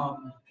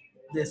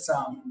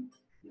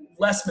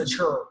less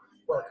mature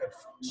work of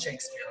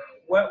Shakespeare.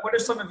 What are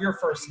some of your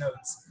first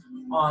notes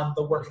on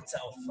the work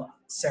itself,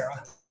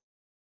 Sarah?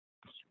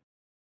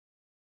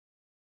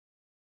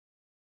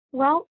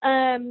 Well,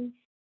 I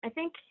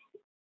think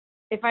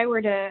if I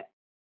were to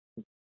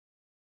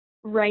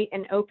write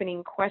an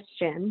opening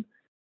question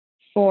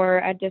for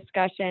a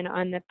discussion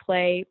on the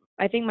play,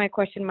 I think my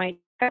question might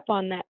pick up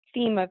on that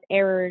theme of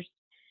errors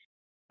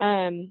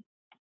that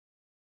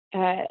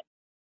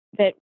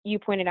you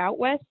pointed out,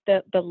 Wes,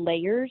 the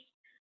layers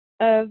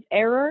of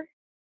error,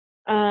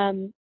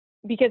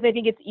 because I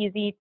think it's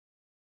easy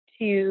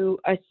to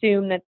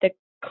assume that the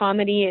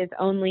comedy is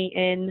only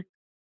in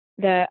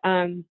the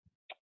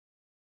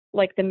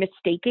like the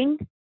mistaking,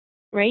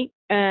 right?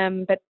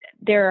 But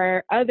there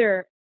are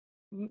other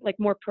like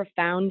more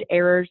profound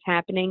errors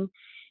happening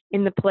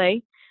in the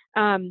play,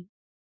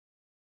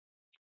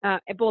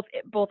 both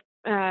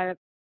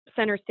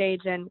center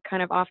stage and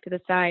kind of off to the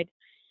side.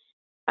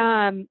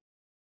 And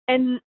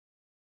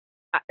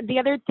the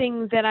other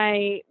thing that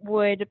I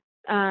would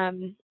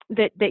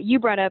that you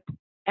brought up,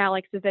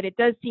 Alex, is that it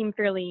does seem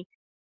fairly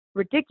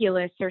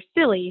ridiculous or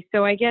silly.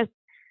 So I guess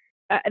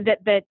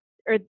that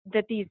or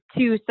that these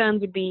two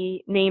sons would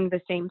be named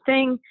the same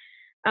thing,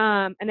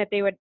 and that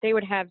they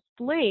would have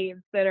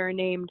slaves that are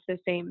named the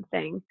same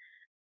thing.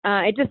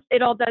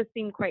 It all does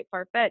seem quite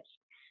far-fetched.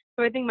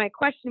 So I think my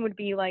question would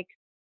be like,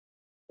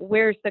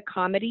 where's the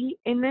comedy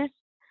in this?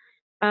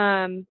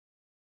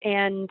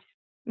 And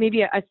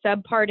maybe a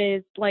subpart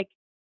is like,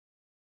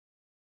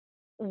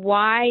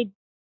 why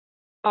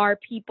are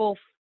people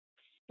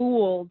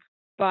fooled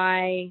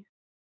by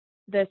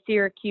the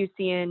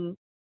Syracusian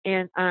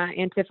and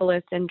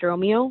Antipholus and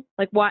Dromio?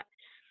 Like what?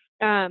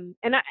 And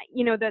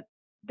that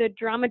the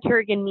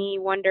dramaturg in me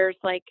wonders,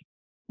 like,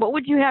 what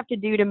would you have to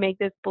do to make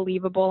this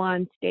believable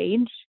on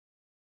stage?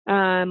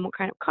 What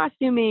kind of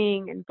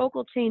costuming and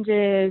vocal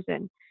changes,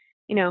 and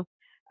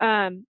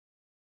I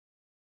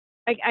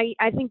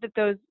think that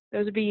those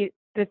would be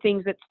the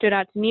things that stood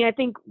out to me. I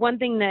think one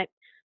thing that,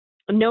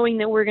 knowing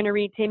that we're going to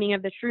read Taming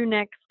of the Shrew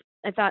next,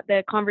 I thought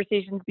the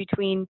conversations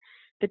between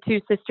the two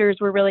sisters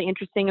were really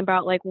interesting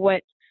about like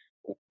what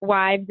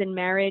wives in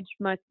marriage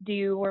must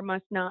do or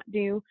must not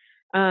do.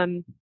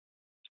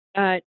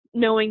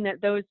 Knowing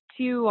that those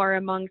two are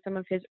among some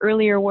of his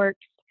earlier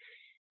works.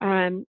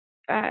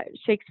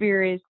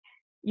 Shakespeare is,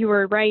 you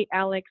were right,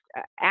 Alex,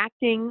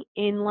 acting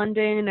in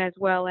London as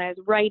well as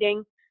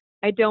writing.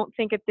 I don't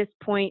think at this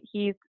point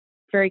he's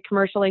very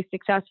commercially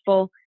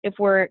successful if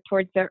we're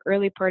towards the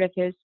early part of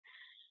his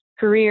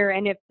career,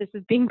 and if this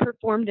is being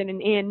performed in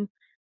an inn,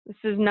 this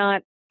is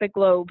not the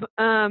Globe.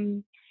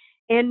 I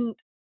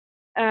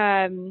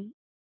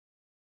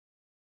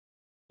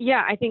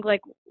think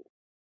like,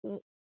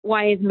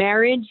 why is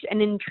marriage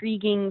an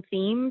intriguing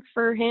theme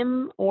for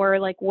him, or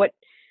like what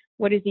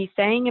is he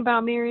saying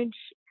about marriage?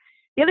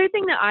 The other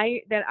thing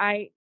that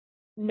I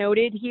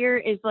noted here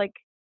is like,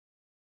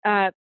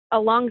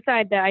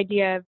 alongside the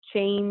idea of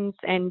chains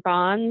and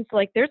bonds,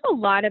 like there's a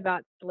lot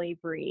about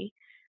slavery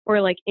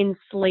or like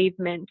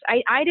enslavement.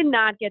 I did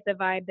not get the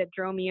vibe that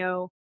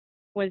Dromio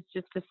was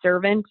just a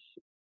servant.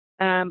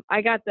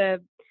 I got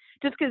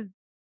just because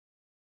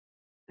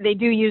they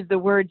do use the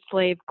word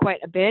slave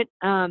quite a bit,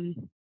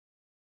 and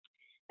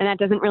that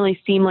doesn't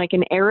really seem like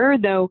an error,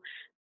 though,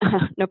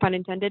 no pun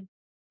intended.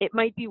 It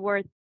might be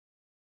worth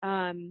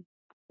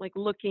like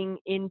looking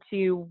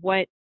into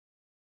what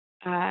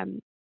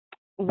the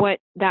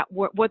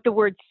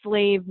word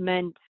slave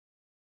meant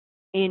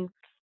in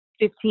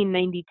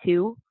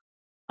 1592,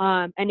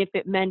 and if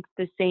it meant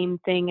the same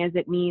thing as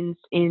it means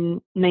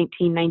in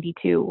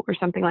 1992 or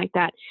something like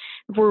that.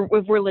 If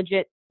we're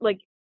legit, like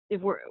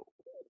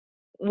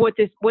what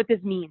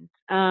this means.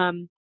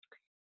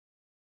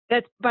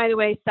 That's, by the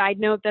way, side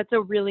note, that's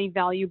a really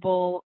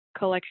valuable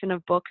collection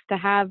of books to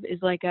have, is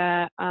like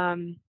a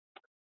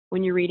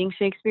when you're reading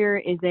Shakespeare,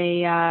 is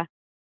it's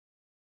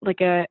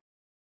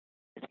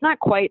not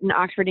quite an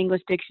Oxford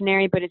English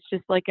Dictionary, but it's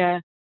just like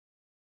a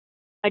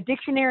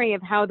dictionary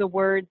of how the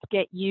words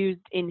get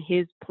used in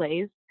his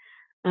plays,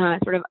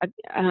 sort of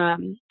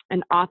an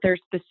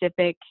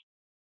author-specific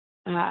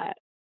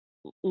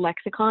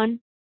lexicon,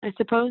 I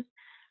suppose.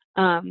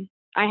 I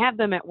have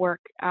them at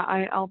work.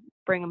 I'll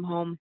bring them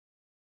home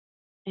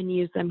and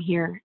use them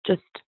here.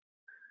 Just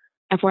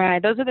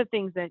FYI, those are the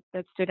things that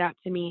stood out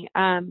to me.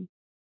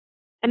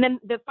 And then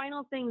the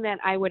final thing that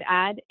I would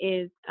add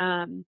is,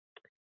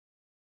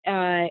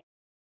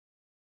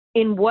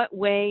 in what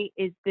way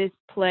is this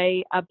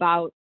play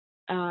about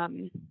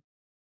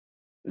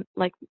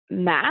like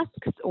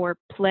masks or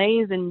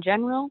plays in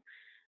general,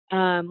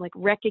 like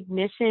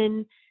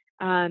recognition,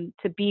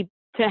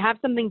 to have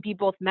something be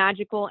both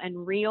magical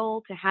and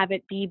real, to have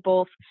it be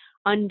both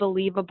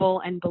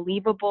unbelievable and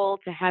believable,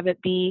 to have it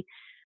be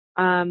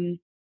to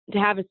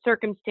have a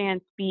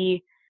circumstance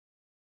be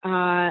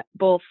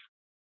both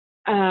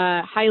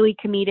highly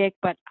comedic,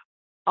 but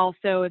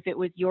also, if it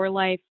was your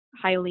life,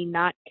 highly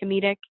not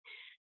comedic.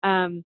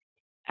 I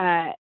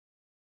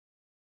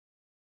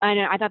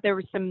thought there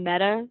was some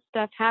meta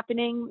stuff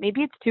happening.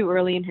 Maybe it's too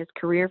early in his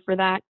career for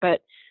that,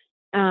 but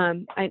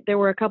there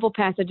were a couple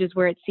passages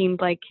where it seemed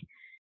like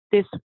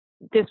this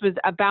was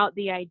about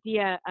the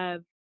idea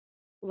of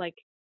like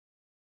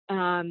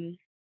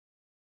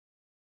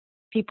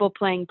people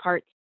playing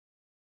parts.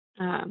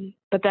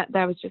 But that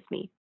was just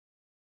me.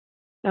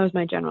 That was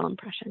my general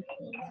impression.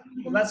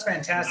 Well, that's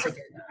fantastic.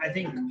 I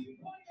think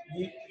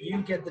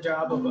you get the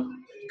job of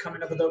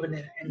coming up with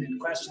open-ended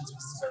questions,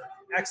 which are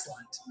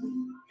excellent.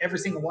 Every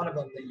single one of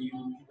them that you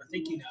were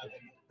thinking of.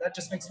 And that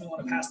just makes me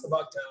want to pass the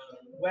buck to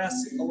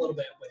Wes a little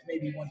bit with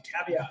maybe one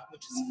caveat,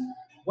 which is,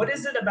 what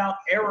is it about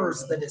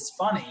errors that is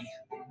funny?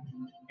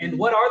 And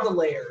what are the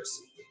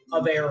layers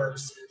of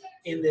errors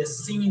in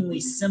this seemingly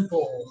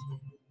simple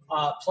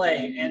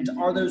play? And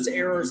are those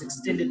errors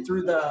extended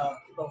through the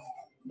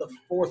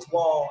fourth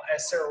wall,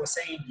 as Sarah was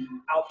saying,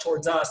 out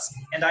towards us?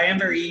 And I am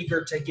very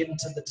eager to get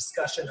into the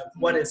discussion of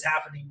what is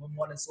happening when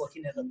one is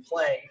looking at a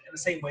play, in the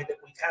same way that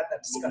we've had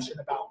that discussion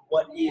about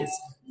what is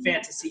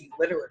fantasy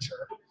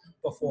literature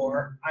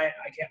before. I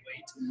can't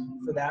wait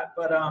for that.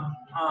 But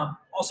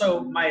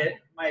also my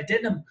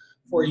addendum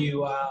for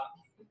you,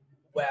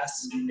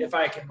 Wes, if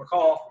I can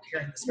recall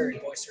hearing this very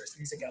boisterous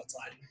music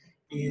outside,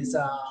 is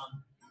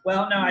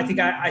well, no, I think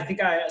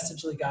I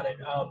essentially got it.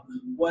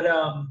 What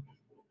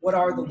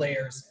are the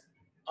layers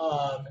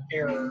of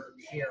error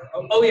here?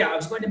 Oh yeah, I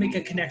was going to make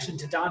a connection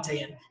to Dante,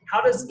 and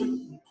how does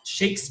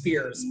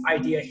Shakespeare's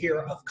idea here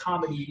of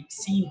comedy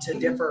seem to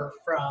differ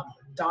from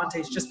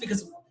Dante's? Just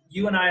because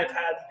you and I have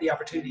had the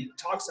opportunity to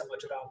talk so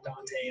much about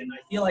Dante, and I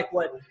feel like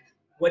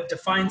what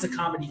defines a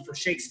comedy for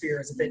Shakespeare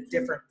is a bit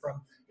different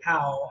from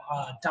how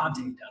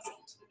Dante does it.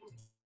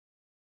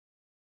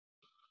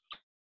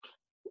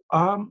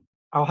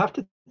 I'll have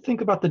to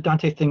think about the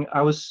Dante thing.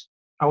 I was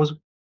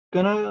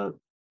gonna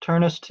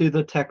turn us to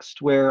the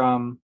text where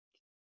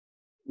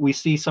we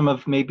see some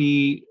of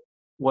maybe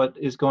what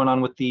is going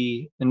on with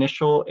the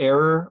initial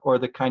error, or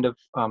the kind of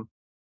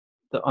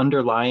the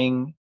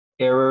underlying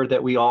error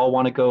that we all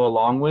want to go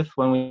along with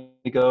when we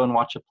go and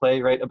watch a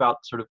play, right?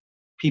 About sort of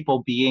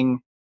people being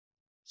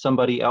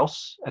somebody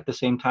else at the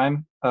same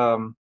time.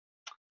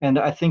 And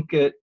I think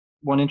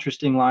one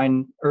interesting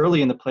line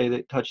early in the play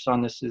that touches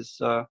on this is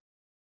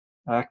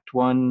Act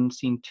 1,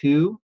 Scene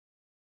 2.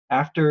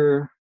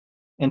 After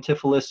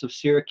Antipholus of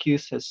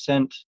Syracuse has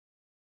sent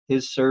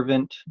his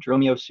servant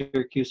Dromio of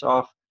Syracuse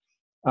off,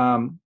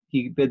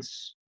 he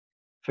bids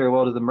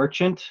farewell to the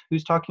merchant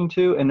who's talking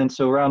to, and then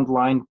so around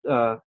line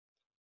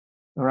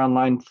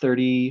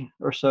 30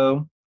 or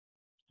so,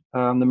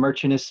 the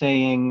merchant is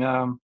saying,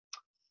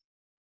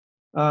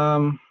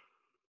 my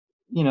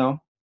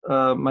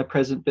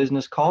present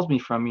business calls me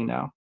from you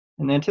now.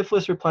 And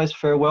Antipholus replies,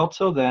 farewell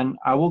till then,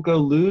 I will go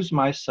lose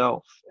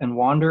myself and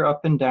wander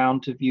up and down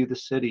to view the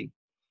city.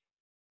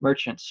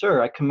 Merchant,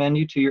 sir, I commend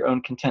you to your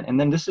own content. And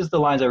then this is the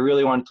lines I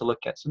really wanted to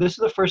look at. So this is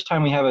the first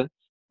time we have a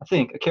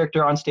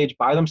character on stage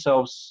by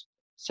themselves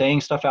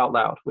saying stuff out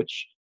loud,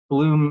 which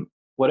Bloom,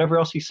 whatever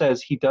else he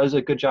says, he does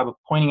a good job of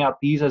pointing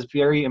out these as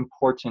very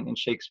important in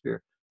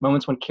Shakespeare.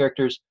 Moments when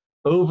characters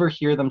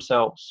overhear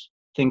themselves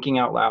thinking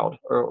out loud,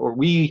 or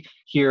we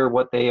hear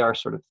what they are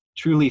sort of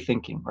truly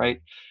thinking, right?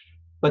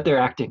 But they're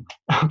acting,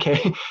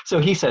 okay? So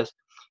he says,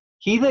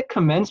 he that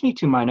commends me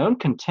to mine own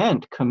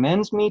content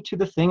commends me to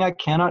the thing I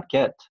cannot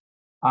get.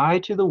 I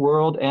to the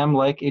world am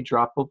like a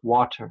drop of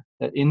water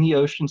that in the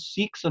ocean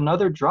seeks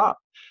another drop,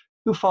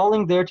 who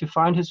falling there to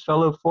find his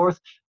fellow forth,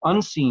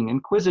 unseen,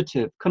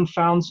 inquisitive,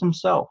 confounds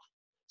himself.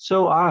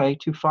 So I,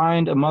 to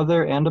find a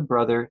mother and a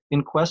brother,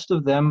 in quest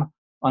of them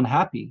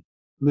unhappy,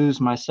 lose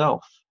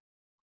myself.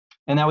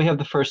 And now we have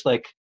the first,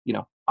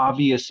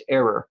 obvious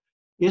error.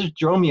 Is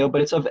Dromio,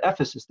 but it's of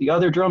Ephesus, the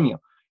other Dromio.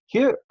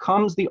 Here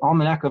comes the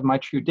almanac of my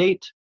true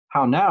date.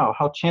 How now?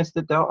 How chance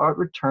that thou art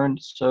returned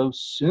so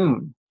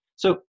soon?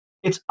 So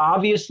it's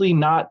obviously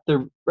not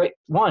the right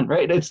one,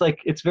 right?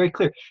 It's very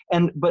clear.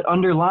 But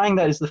underlying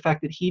that is the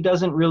fact that he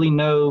doesn't really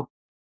know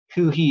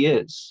who he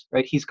is,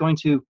 right? He's going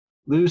to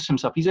lose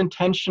himself. He's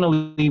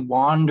intentionally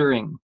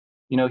wandering.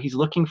 He's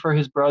looking for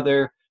his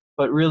brother,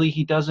 but really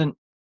he doesn't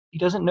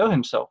know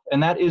himself.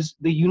 And that is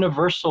the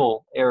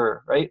universal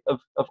error, right? Of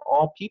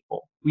all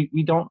people.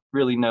 We don't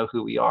really know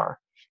who we are.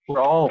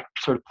 We're all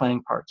sort of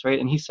playing parts, right?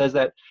 And he says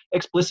that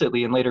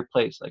explicitly in later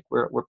plays, like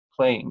we're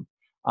playing.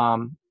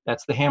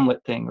 That's the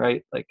Hamlet thing,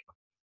 right? Like,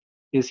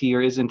 is he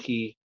or isn't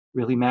he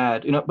really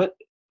mad? But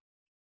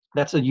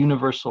that's a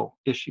universal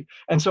issue.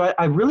 And so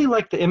I really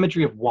like the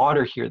imagery of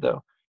water here,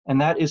 though. And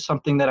that is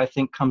something that I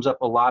think comes up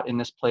a lot in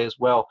this play as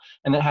well.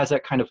 And that has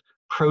that kind of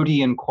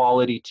protean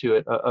quality to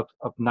it of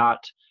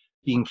not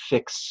being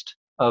fixed,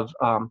 of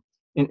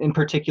in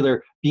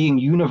particular being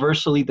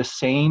universally the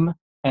same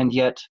and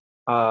yet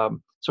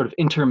sort of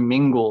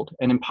intermingled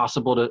and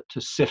impossible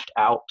to sift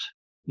out,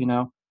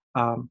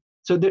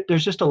 so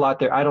there's just a lot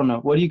there. I don't know.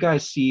 What do you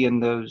guys see in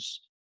those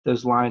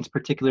lines,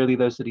 particularly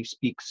those that he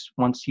speaks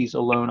once he's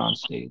alone on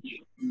stage?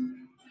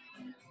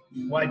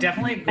 Well, I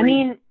definitely agree. I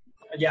mean,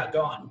 yeah,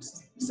 go on,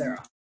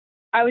 Sarah.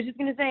 I was just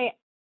going to say,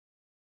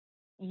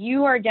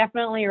 you are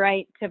definitely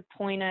right to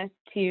point us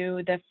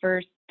to the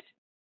first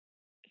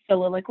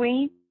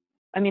soliloquy.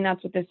 I mean,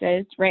 that's what this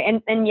is,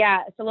 right? And yeah,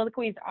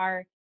 soliloquies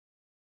are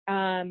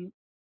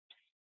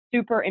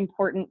super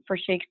important for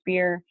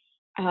Shakespeare,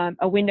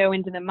 a window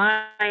into the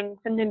mind,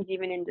 sometimes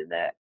even into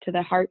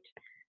the heart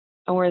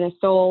or the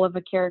soul of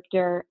a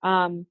character.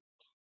 I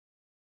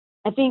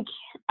think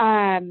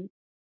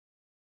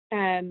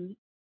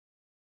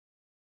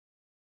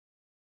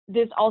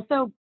this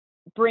also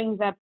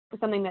brings up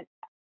something that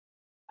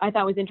I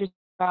thought was interesting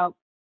about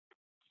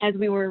as I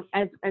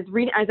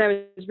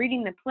was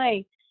reading the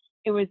play.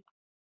 It was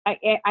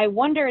I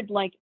wondered,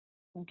 like,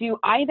 do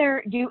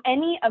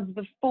any of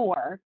the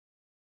four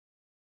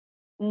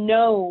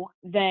know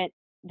that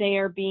they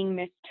are being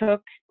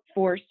mistook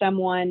for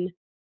someone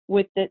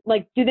with the,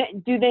 like, do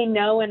they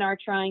know and are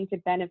trying to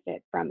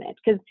benefit from it?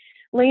 Because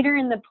later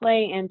in the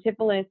play,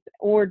 Antipholus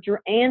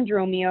and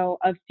Dromio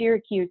of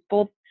Syracuse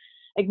both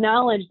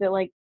acknowledge that,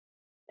 like,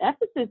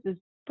 Ephesus is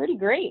pretty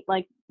great.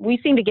 Like, we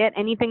seem to get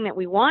anything that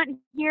we want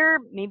here.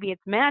 Maybe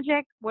it's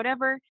magic,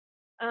 whatever.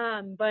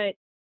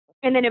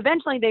 And then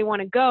eventually they want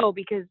to go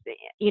because,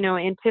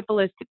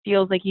 Antipholus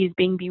feels like he's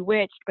being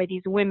bewitched by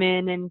these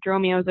women, and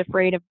Dromio's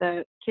afraid of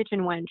the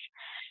kitchen wench.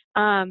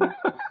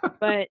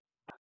 But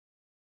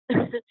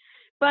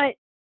but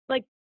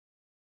like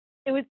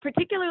it was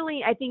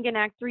particularly, I think, in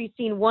Act 3,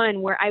 Scene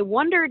 1, where I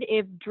wondered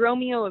if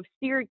Dromio of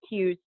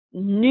Syracuse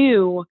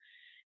knew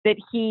that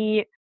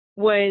he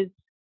was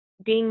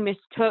being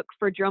mistook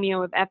for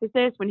Dromio of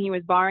Ephesus when he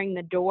was barring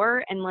the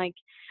door. And like,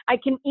 I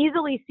can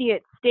easily see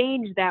it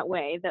staged that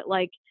way, that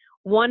like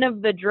one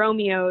of the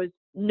Dromios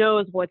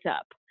knows what's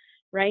up,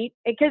 right?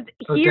 Because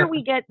here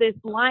we get this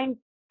line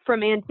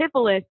from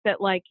Antipholus that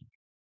like,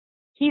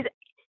 he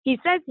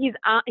says he's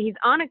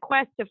on a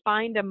quest to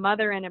find a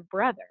mother and a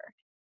brother,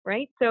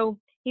 right? So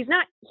he's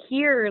not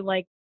here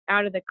like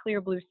out of the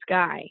clear blue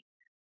sky,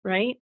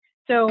 right?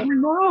 So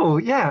no,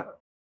 yeah.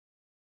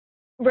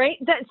 Right.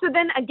 So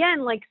then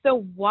again, like,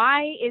 so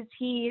why is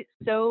he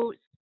so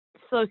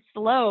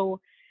slow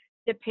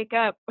to pick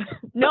up,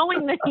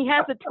 knowing that he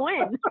has a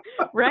twin,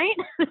 right?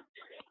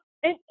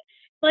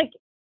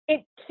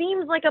 It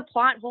seems like a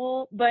plot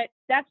hole, but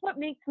that's what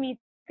makes me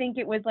think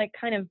it was like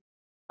kind of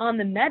on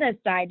the meta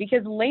side,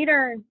 because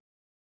later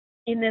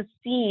in this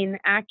scene,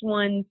 Act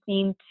 1,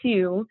 Scene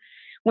 2,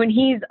 when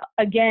he's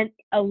again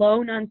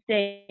alone on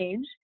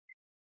stage,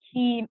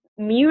 he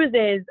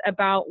muses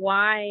about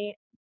why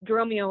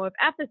Dromio of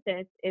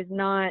Ephesus is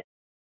not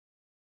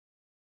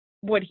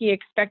what he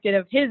expected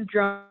of his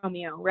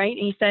Dromio, right?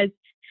 And he says,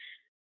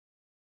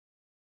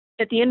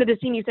 at the end of the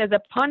scene, he says,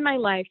 "Upon my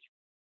life,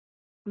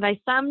 by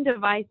some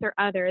device or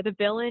other, the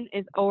villain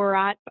is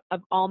overwrought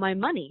of all my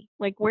money."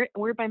 Like,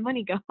 where'd my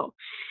money go?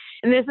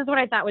 And this is what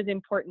I thought was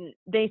important.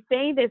 They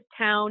say this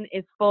town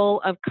is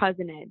full of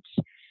cozenage,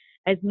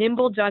 as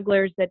nimble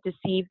jugglers that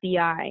deceive the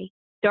eye,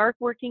 dark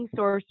working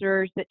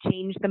sorcerers that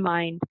change the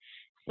mind,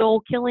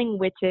 soul-killing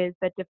witches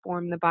that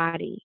deform the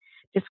body,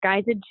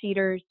 disguised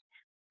cheaters,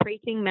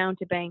 prating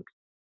mountebanks,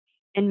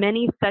 and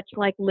many such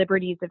like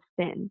liberties of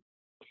sin.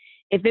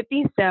 If it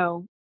be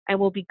so, I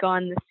will be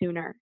gone the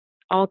sooner.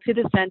 All to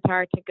the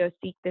centaur to go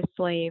seek this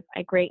slave.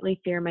 I greatly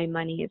fear my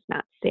money is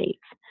not safe.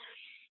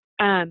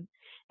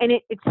 And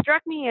it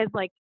struck me as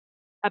like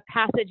a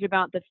passage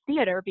about the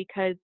theater,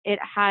 because it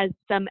has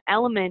some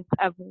elements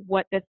of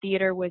what the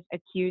theater was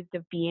accused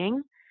of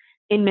being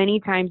in many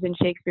times in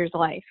Shakespeare's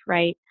life,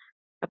 right?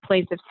 A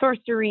place of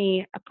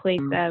sorcery, a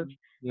place of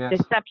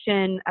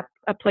deception,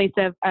 a place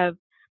of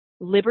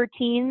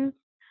libertines,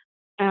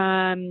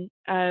 of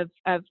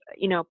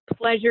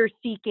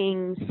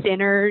pleasure-seeking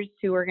sinners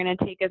who are going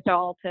to take us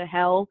all to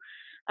hell.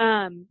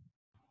 And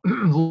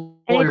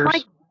it's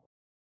like,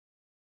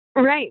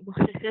 right?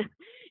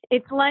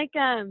 It's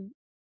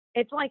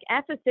like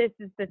Ephesus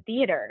is the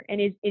theater,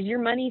 and is your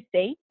money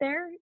safe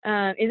there?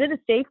 Is it a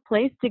safe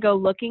place to go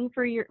looking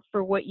for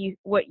what you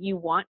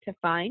want to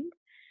find?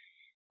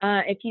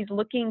 If he's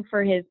looking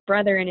for his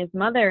brother and his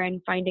mother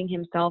and finding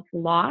himself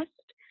lost,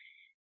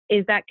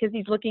 is that because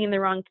he's looking in the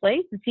wrong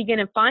place? Is he going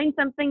to find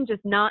something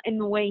just not in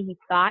the way he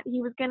thought he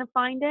was going to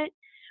find it,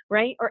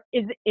 right? Or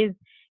is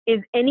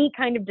any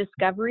kind of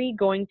discovery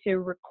going to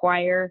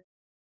require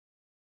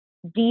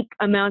deep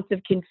amounts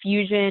of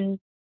confusion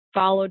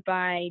followed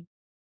by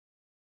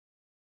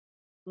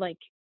like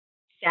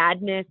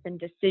sadness and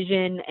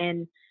decision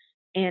and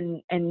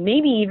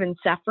maybe even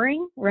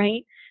suffering,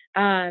 right?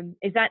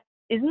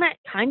 Isn't that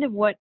kind of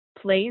what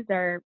plays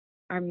are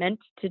meant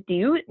to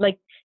do? Like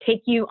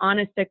take you on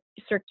a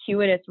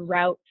circuitous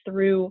route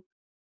through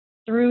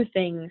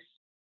things.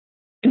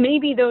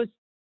 Maybe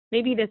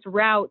this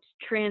route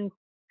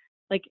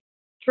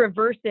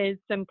traverses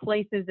some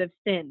places of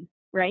sin,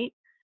 right?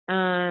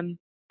 Some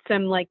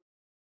like,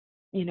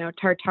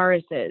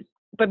 Tartaruses.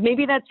 But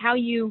maybe that's how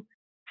you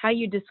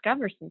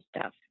discover some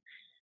stuff.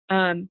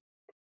 And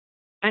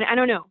I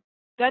don't know.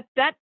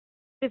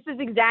 This is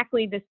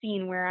exactly the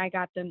scene where I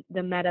got the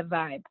meta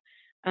vibe.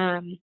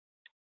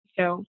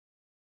 So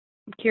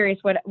I'm curious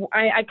what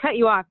I cut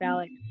you off,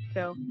 Alex.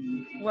 So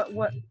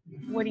what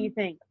do you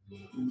think?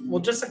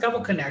 Well, just a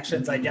couple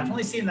connections. I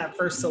definitely see in that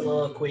first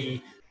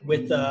soliloquy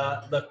with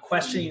the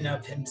questioning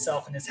of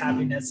himself and his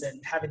happiness,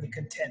 and having the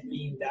content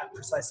being that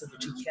precisely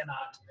which he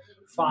cannot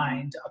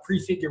find, a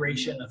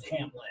prefiguration of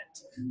Hamlet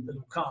that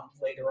will come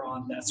later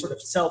on, that sort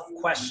of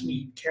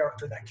self-questioning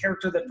character, that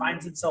character that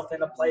finds himself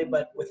in a play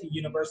but with a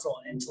universal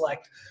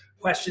intellect,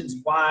 questions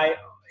why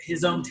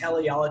his own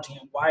teleology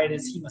and why it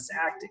is he must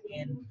act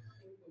in,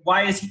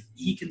 why is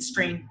he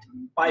constrained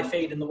by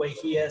fate in the way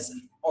he is.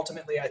 And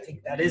ultimately, I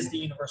think that is the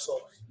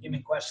universal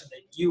human question,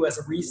 that you as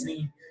a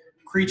reasoning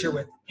creature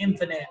with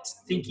infinite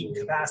thinking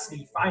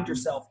capacity find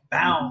yourself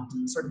bound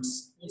in certain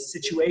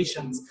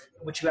situations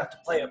in which you have to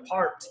play a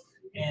part.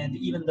 And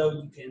even though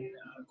you can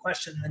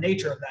question the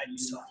nature of that, you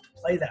still have to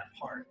play that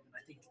part.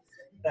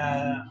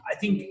 And I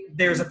think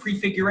there's a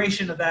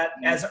prefiguration of that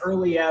as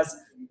early as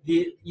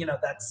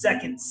that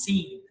second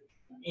scene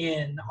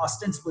in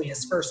ostensibly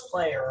his first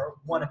play, or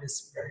one of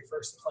his very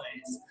first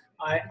plays.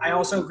 I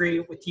also agree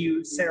with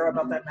you, Sarah,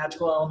 about that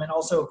magical element.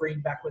 Also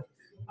agreeing back with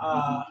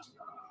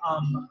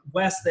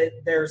Wes, that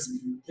there's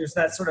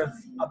that sort of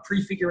a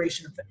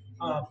prefiguration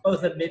of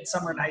both A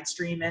Midsummer Night's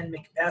Dream and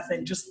Macbeth,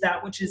 and just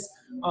that which is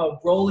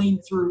rolling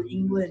through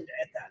England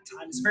at that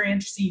time. It's very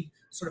interesting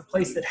sort of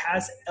place that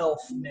has elf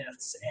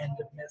myths and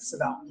myths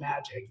about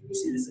magic. You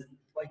see this in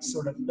like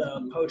sort of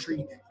the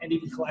poetry and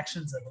even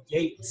collections of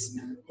Yeats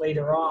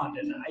later on.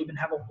 And I even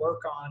have a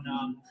work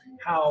on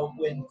how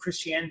when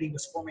Christianity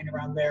was forming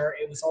around there,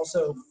 it was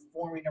also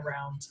forming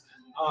around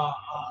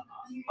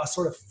a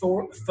sort of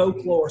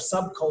folklore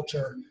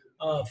subculture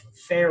of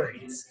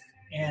fairies.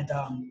 And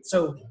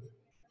so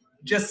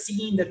just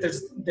seeing that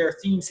there are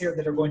themes here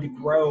that are going to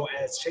grow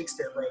as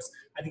Shakespeare grows,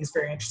 I think is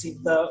very interesting.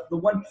 The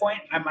one point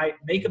I might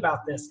make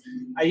about this,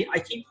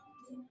 I keep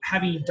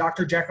having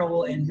Dr.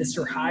 Jekyll and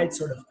Mr. Hyde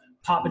sort of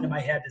pop into my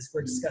head as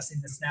we're discussing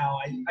this now.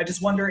 I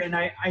just wonder, and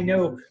I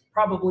know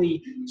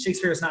probably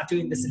Shakespeare is not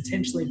doing this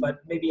intentionally, but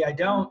maybe I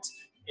don't.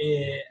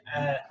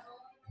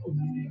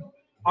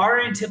 Are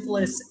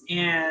Antipholus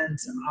and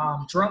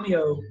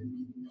Dromio,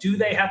 do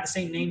they have the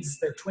same names as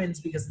their twins?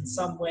 Because in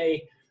some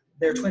way,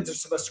 their twins are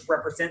supposed to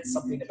represent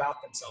something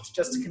about themselves.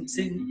 Just to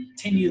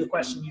continue the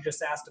question you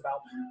just asked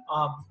about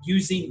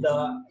using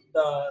the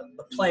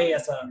play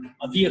as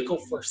a vehicle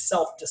for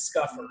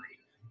self-discovery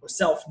or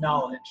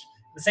self-knowledge.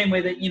 The same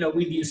way that,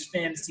 we've used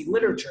fantasy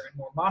literature in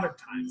more modern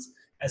times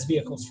as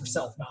vehicles for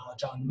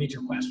self-knowledge on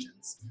major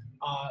questions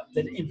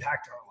that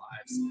impact our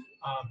lives.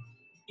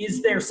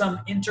 Is there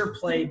some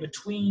interplay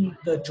between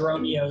the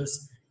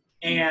Dromios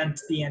and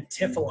the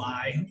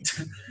Antipholi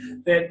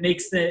that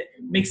makes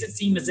it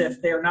seem as if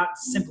they're not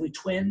simply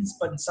twins,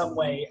 but in some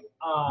way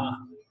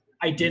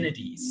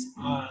identities?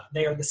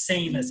 They are the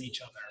same as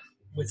each other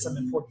with some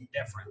important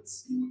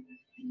difference.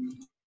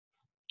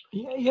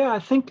 Yeah, I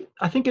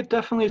think it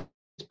definitely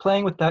is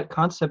playing with that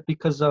concept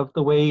because of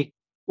the way.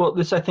 Well,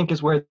 this I think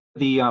is where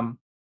the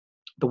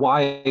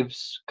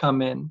wives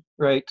come in,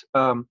 right?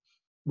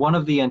 One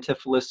of the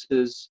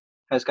Antipholuses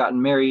has gotten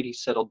married.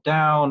 He's settled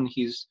down.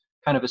 He's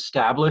kind of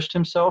established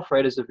himself,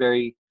 right, as a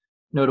very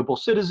notable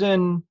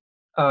citizen,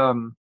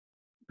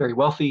 very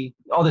wealthy,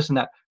 all this and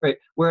that, right?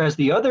 Whereas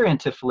the other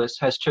Antipholus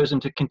has chosen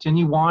to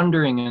continue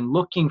wandering and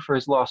looking for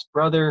his lost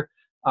brother.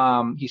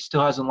 He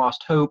still hasn't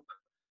lost hope,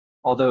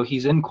 although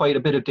he's in quite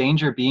a bit of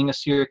danger being a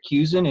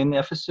Syracusan in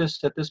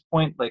Ephesus at this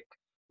point. Like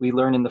we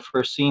learn in the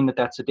first scene that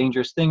that's a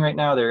dangerous thing right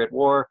now. They're at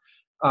war.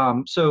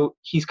 So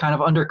he's kind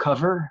of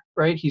undercover,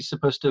 right? He's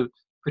supposed to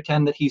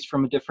pretend that he's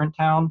from a different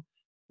town,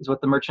 is what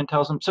the merchant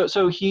tells him.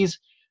 So he's,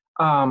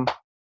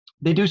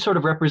 they do sort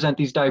of represent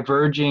these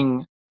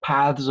diverging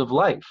paths of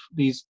life,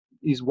 these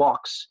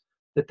walks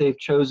that they've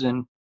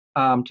chosen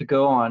to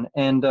go on.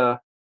 And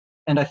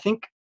I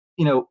think,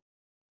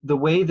 the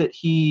way that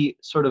he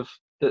sort of,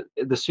 the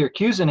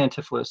Syracusan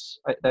Antipholus,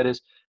 that is,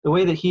 the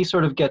way that he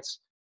sort of gets,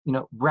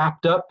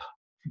 wrapped up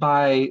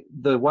by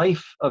the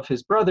wife of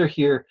his brother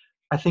here,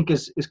 I think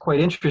is quite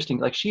interesting.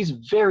 Like she's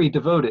very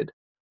devoted.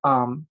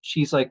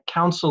 She's like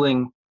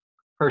counseling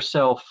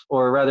herself,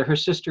 or rather her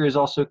sister is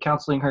also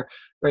counseling her,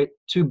 right,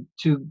 to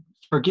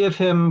forgive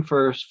him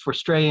for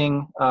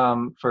straying,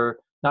 for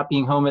not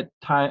being home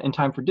in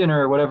time for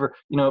dinner or whatever,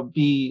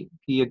 be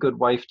a good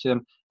wife to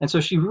him. And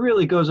so she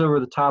really goes over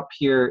the top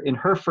here in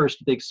her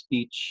first big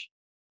speech.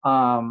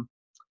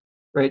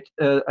 Right.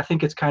 I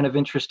think it's kind of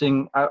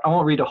interesting. I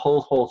won't read a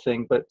whole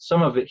thing, but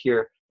some of it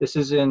here. This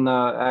is in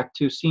Act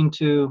 2, Scene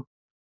 2.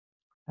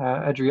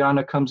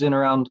 Adriana comes in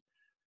around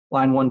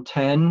line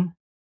 110,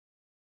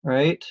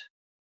 right?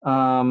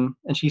 And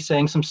she's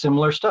saying some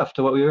similar stuff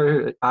to what we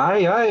were.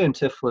 Aye,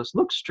 Antipholus,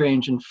 look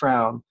strange and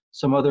frown.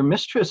 Some other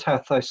mistress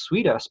hath thy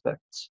sweet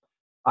aspects.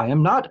 I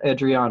am not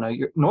Adriana,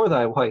 nor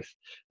thy wife.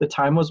 The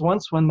time was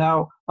once when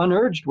thou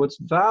unurged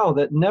wouldst vow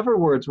that never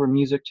words were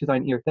music to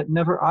thine ear, that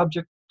never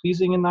object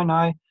pleasing in thine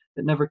eye,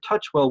 that never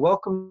touch well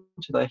welcome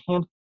to thy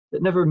hand,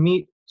 that never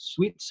meat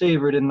sweet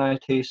savored in thy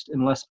taste,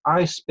 unless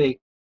I spake,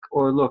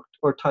 or looked,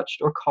 or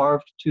touched, or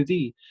carved to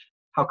thee.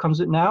 How comes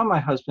it now, my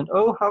husband?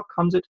 Oh, how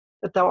comes it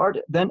that thou art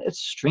then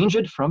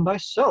estranged from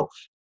thyself?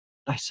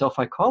 Thyself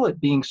I call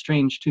it, being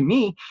strange to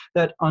me,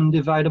 that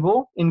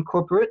undividable,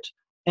 incorporate,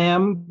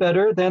 am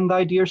better than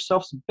thy dear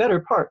self's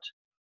better part.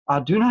 Ah,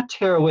 do not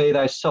tear away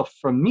thyself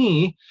from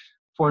me,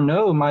 for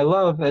know, my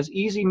love, as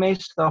easy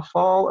mayst thou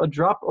fall a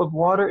drop of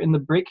water in the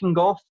breaking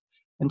gulf,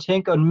 and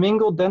take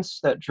unmingled thence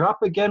that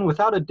drop again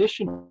without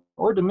addition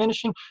or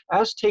diminishing,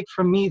 as take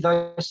from me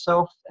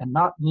thyself, and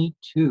not me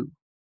too.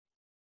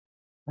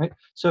 Right?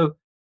 So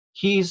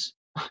he's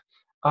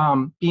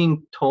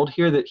being told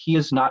here that he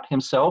is not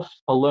himself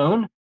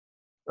alone,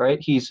 right?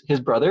 He's his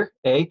brother,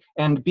 A,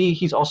 and B,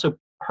 he's also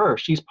her.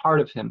 She's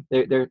part of him.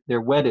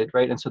 They're wedded,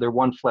 right? And so they're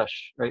one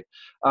flesh, right?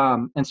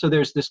 And so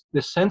there's this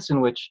sense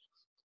in which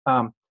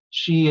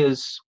she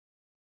is,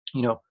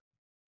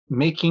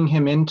 making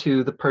him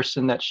into the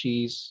person that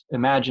she's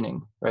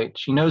imagining, right?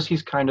 She knows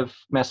he's kind of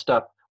messed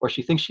up, or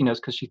she thinks she knows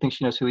because she thinks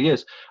she knows who he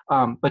is.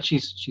 But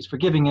she's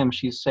forgiving him.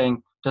 She's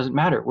saying, doesn't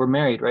matter. We're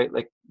married, right?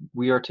 Like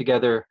we are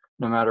together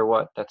no matter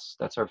what.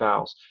 That's our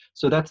vows.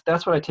 So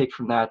that's what I take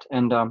from that.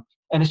 And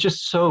it's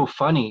just so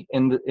funny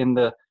in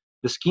the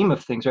scheme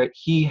of things, right?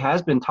 He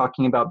has been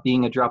talking about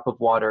being a drop of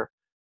water.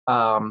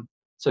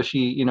 So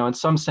she, in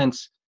some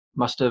sense,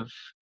 must have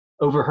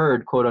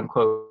overheard, quote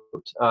unquote,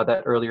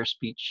 that earlier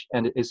speech,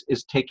 and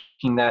is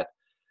taking that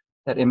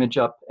that image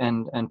up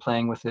and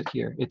playing with it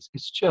here.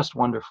 It's just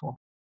wonderful.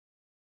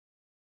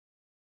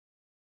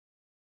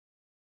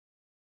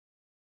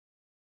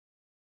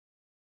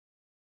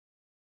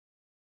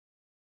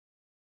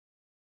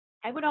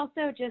 I would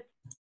also just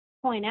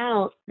point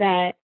out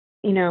that,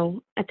 you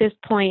know, at this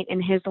point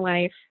in his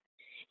life,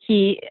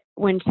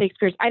 when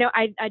Shakespeare's, I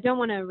don't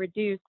want to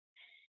reduce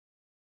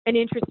an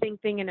interesting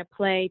thing in a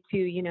play to,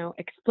 you know,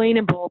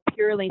 explainable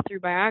purely through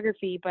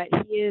biography, but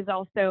he's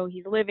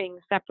living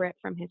separate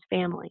from his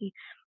family,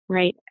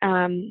 right?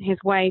 His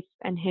wife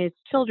and his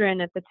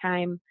children at the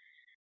time,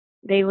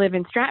 they live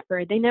in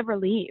Stratford. They never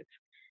leave.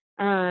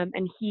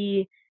 And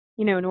he,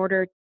 you know, in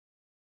order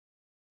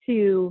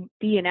to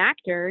be an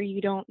actor, you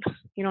don't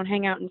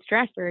hang out in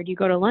Stratford, you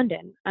go to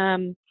London.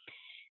 And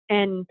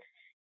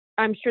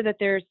I'm sure that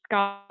there's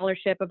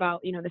scholarship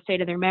about, you know, the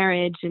state of their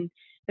marriage, and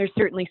there's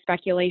certainly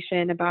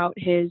speculation about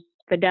his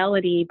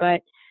fidelity,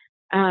 but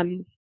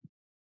you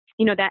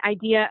know, that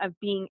idea of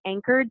being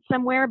anchored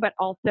somewhere but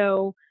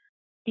also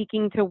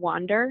seeking to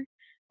wander.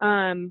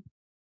 I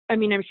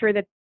mean, I'm sure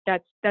that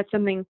that's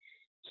something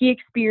he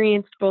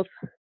experienced both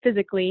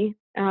physically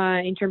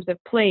in terms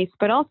of place,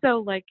 but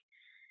also like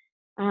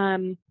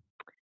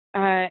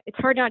it's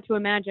hard not to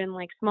imagine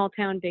like small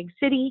town, big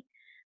city,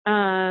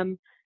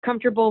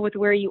 comfortable with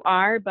where you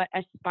are, but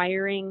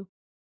aspiring.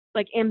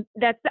 Like, and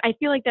I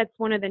feel like that's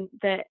one of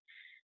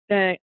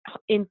the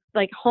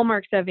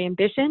hallmarks of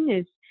ambition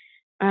is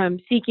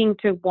seeking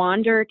to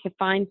wander, to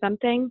find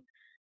something.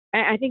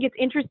 I think it's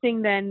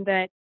interesting then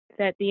that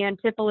the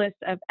Antipholus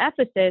of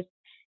Ephesus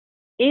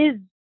is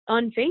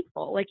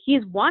unfaithful. Like,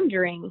 he's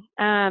wandering,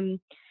 even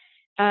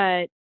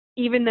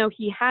though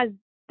he has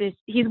this,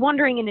 he's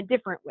wandering in a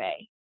different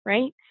way,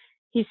 right?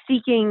 He's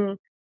seeking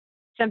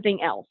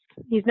something else.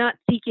 He's not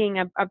seeking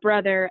a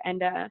brother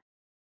and a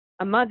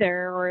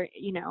mother, or,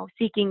 you know,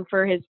 seeking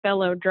for his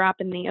fellow drop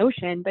in the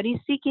ocean, but he's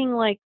seeking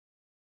like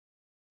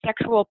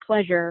sexual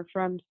pleasure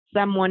from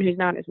someone who's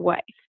not his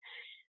wife.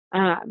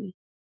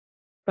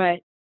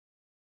 But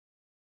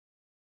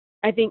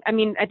I think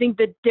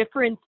the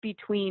difference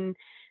between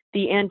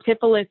the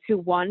Antipholus who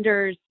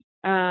wanders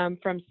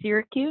from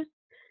Syracuse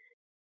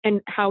and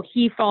how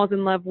he falls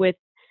in love with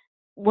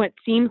what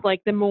seems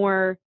like the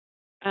more,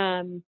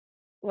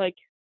 like,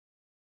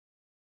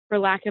 for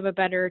lack of a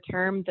better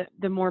term,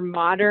 the more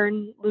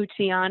modern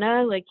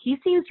Luciana, like, he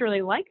seems to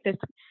really like this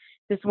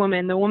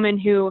woman, the woman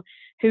who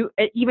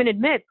even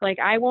admits, like,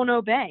 I won't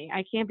obey,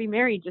 I can't be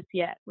married just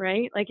yet,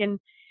 right? Like, and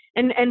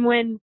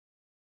when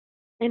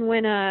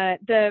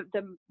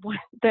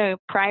the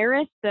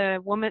prioress,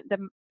 the woman,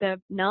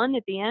 the nun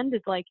at the end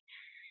is like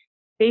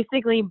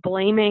basically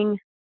blaming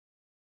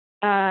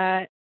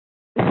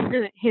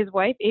his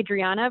wife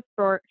Adriana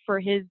for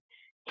his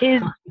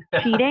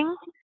cheating,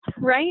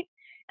 right?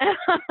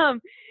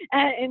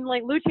 And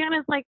like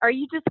Luciana's like, are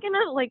you just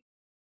gonna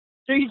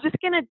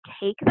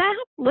take that?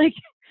 Like,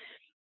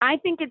 I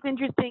think it's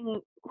interesting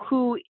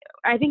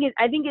I think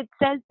it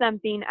says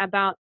something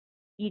about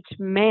each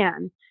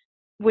man,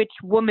 which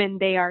woman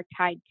they are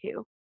tied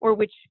to, or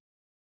which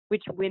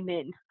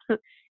women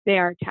they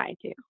are tied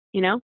to,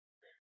 you know?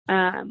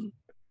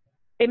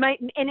 It might,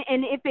 and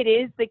if it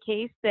is the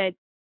case that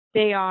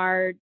they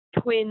are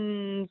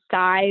twin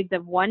sides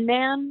of one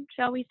man,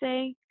 shall we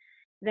say,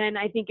 then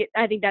I think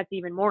that's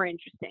even more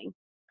interesting,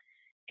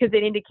 because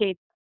it indicates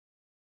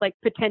like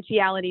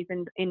potentialities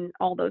in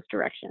all those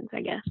directions,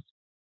 I guess.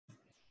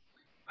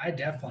 I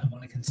definitely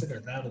want to consider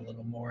that a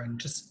little more. And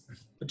just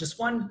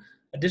one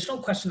additional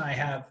question I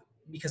have,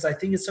 because I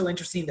think it's so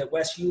interesting that,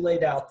 Wes, you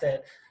laid out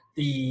that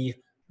the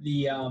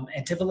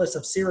Antipholus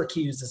of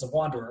Syracuse is a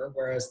wanderer,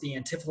 whereas the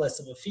Antipholus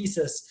of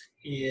Ephesus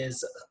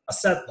is a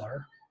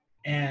settler,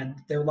 and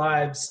their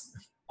lives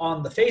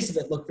on the face of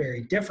it look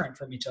very different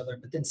from each other.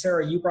 But then,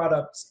 Sarah, you brought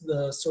up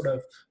the sort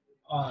of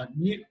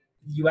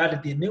you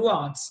added the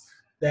nuance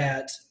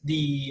that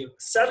the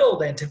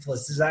settled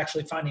Antipholus is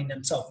actually finding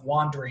himself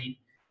wandering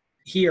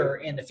here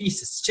in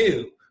Ephesus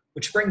too,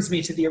 which brings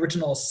me to the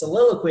original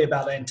soliloquy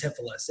about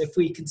Antipholus. If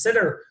we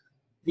consider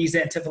these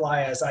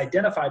Antipholi as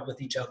identified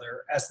with each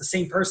other as the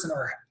same person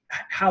or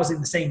housing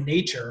the same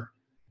nature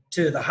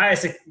to the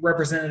highest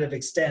representative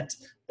extent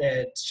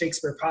that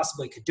Shakespeare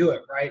possibly could do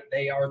it, right?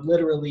 They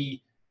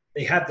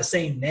have the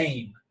same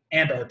name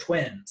and are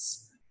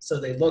twins, so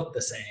they look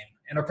the same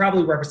and are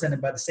probably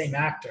represented by the same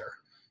actor.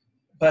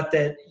 But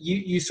that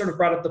you sort of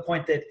brought up the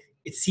point that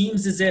it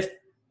seems as if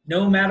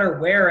no matter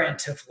where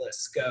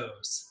Antipholus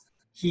goes,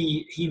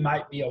 he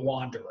might be a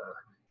wanderer.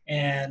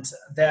 And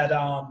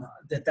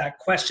that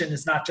question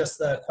is not just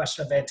the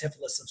question of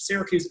Antipholus of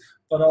Syracuse,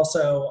 but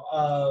also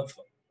of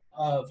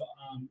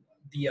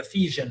the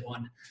Ephesian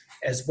one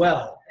as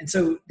well. And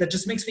so that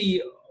just makes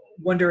me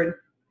wonder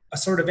a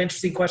sort of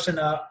interesting question.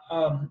 A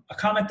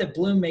comment that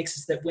Bloom makes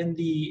is that when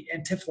the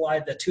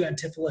Antipholi, the two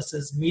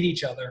Antipholuses meet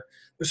each other,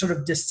 they're sort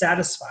of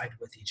dissatisfied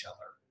with each other,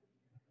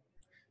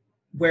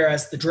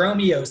 whereas the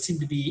Dromios seem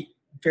to be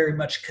very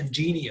much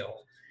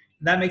congenial.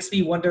 And that makes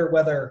me wonder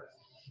whether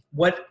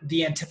what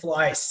the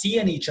Antipholi see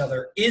in each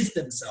other is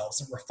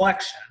themselves a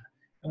reflection,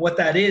 And what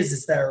that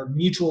is their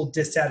mutual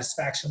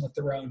dissatisfaction with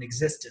their own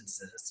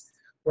existences.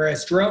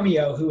 Whereas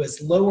Dromio, who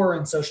is lower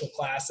in social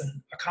class,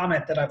 and a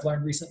comment that I've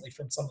learned recently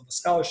from some of the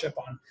scholarship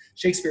on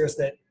Shakespeare is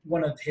that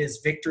one of his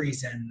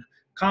victories in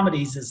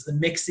comedies is the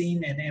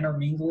mixing and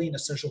intermingling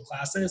of social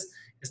classes,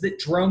 is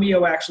that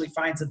Dromio actually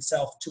finds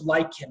himself to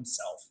like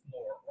himself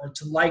more, or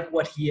to like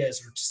what he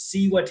is, or to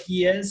see what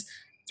he is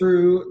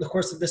through the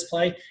course of this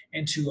play,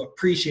 and to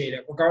appreciate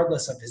it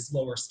regardless of his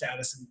lower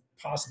status and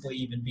possibly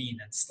even being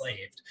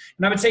enslaved.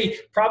 And I would say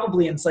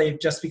probably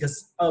enslaved just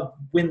because of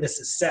when this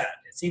is set.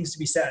 It seems to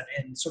be set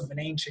in sort of an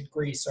ancient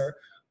Greece,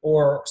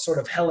 or sort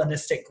of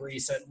Hellenistic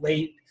Greece, at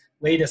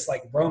latest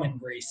like Roman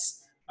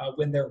Greece,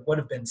 when there would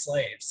have been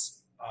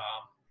slaves.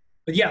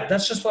 But yeah,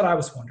 that's just what I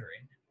was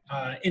wondering,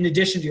 in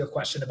addition to your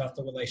question about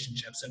the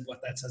relationships and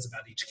what that says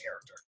about each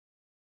character.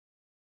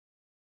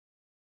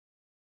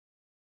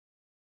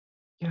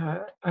 Yeah,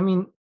 I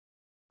mean,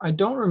 I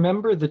don't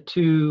remember the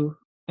two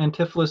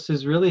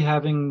Antipholuses really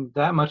having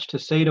that much to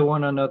say to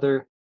one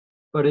another,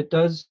 but it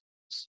does,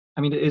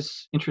 I mean, it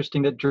is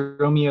interesting that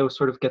Dromio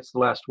sort of gets the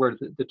last word.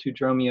 The two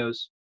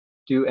Dromios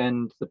do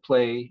end the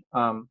play,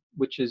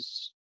 which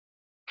is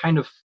kind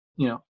of,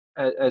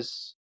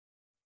 as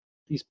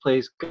these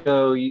plays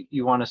go,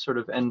 you want to sort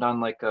of end on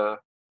like a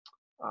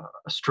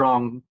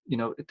strong,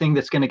 thing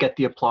that's going to get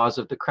the applause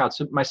of the crowd.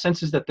 So my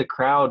sense is that the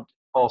crowd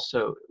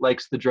also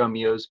likes the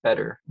Dromios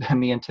better than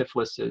the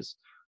Antipholuses.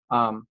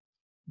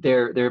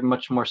 They're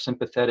much more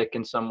sympathetic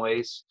in some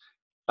ways,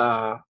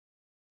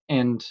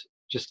 and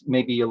just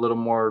maybe a little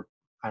more,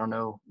 I don't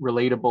know,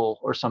 relatable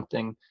or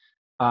something.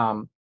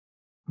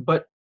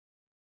 But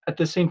at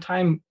the same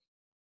time,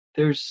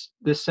 there's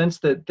this sense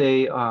that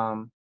the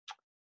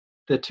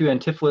two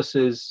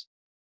Antipholuses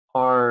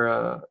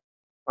are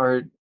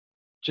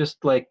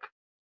just like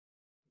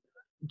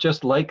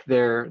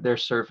their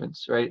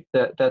servants, right?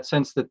 That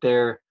sense that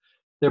they're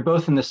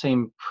both in the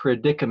same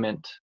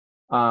predicament.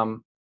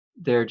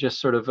 They're just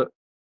sort of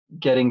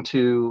getting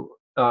to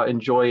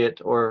enjoy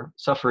it or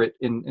suffer it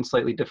in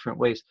slightly different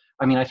ways.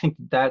 I mean, I think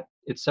that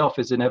itself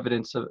is an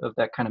evidence of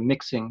that kind of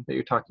mixing that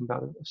you're talking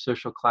about of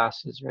social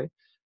classes, right?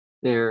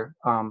 They're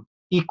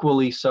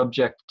equally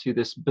subject to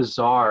this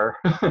bizarre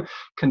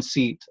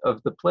conceit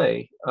of the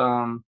play.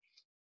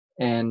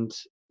 And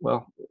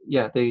well,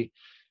 yeah, they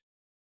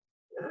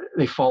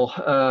fall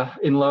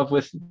in love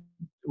with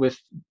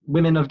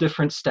women of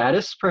different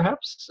status,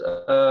 perhaps,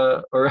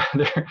 or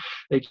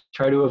they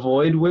try to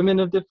avoid women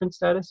of different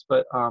status,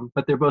 but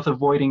they're both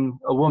avoiding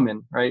a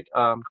woman, right?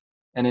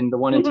 And in the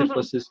one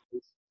Antipholus is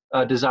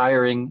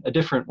desiring a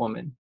different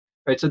woman,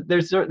 right? So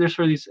there's sort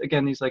of these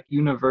like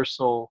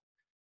universal,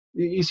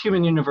 these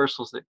human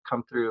universals that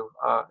come through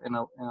in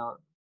a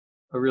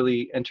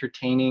really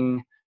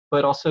entertaining,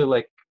 but also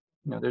like,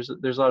 there's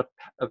a lot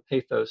of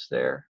pathos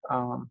there.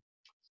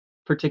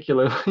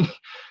 Particularly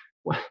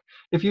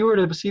if you were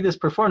to see this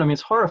performed, I mean,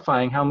 it's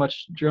horrifying how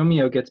much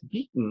Dromio gets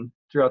beaten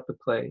throughout the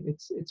play.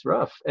 It's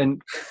rough,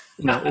 and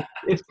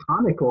it's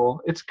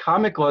comical. It's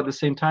comical at the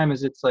same time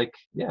as it's like,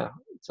 yeah,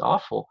 it's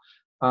awful.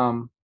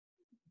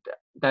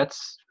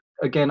 That's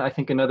again, I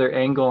think, another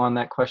angle on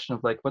that question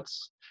of like,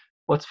 what's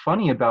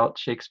funny about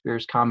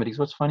Shakespeare's comedies?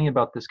 What's funny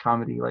about this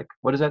comedy? Like,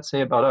 what does that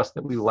say about us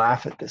that we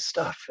laugh at this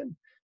stuff and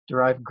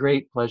derive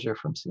great pleasure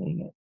from seeing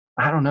it?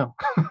 I don't know.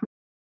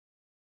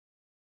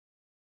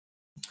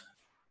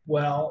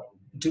 Well,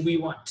 do we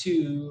want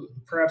to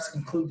perhaps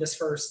conclude this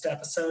first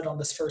episode on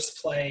this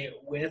first play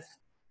with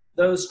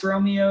those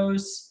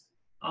Dromios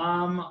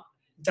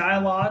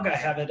dialogue? I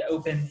have it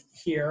open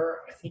here.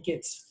 I think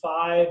it's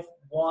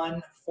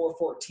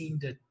 5:1-4:14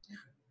 to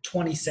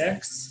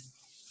 26.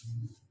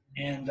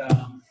 And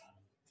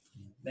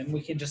then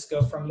we can just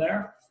go from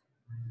there.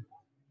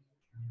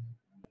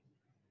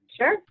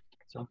 Sure.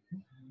 So.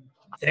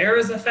 There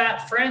is a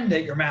fat friend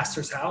at your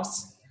master's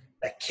house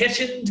that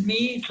kitchened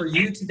me for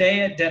you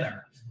today at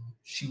dinner.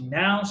 She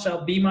now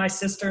shall be my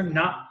sister,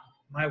 not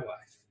my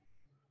wife.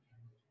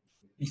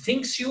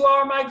 Methinks you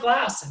are my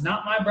glass and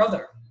not my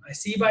brother. I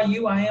see by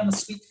you I am a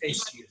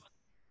sweet-faced youth.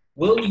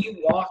 Will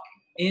you walk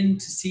in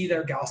to see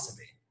their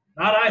gossiping?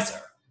 Not I,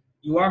 sir.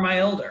 You are my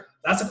elder.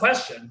 That's a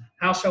question.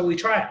 How shall we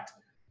try it?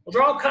 We'll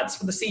draw cuts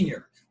for the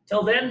senior.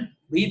 Till then,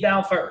 lead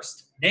thou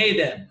first. Nay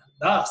then,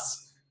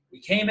 thus,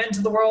 we came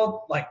into the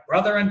world like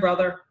brother and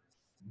brother.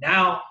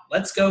 Now,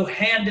 let's go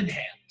hand in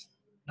hand,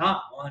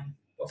 not one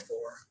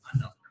before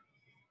another.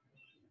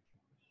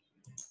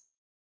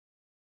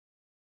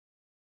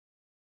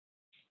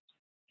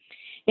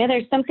 Yeah,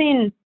 there's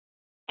something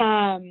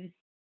about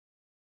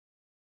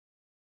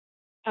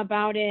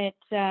it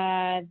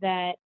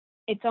that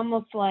it's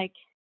almost like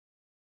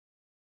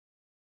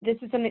this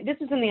is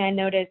something I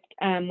noticed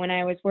when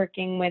I was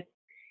working with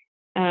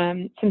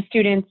some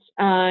students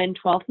on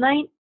 12th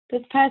night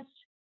this past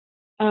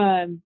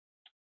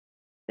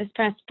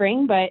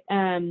spring, but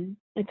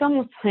it's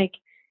almost like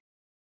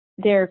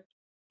they're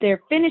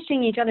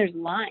finishing each other's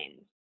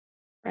lines,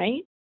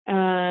 right?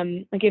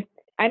 Like if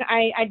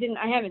I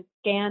haven't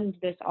scanned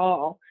this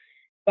all,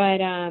 but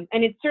and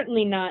it's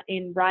certainly not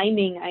in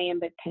rhyming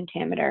iambic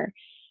pentameter,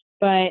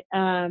 but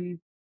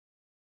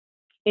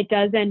it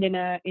does end in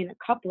a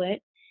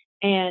couplet,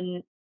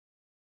 and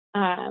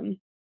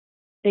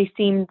they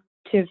seem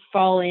to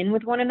fall in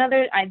with one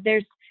another.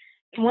 There's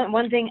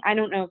one thing, I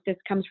don't know if this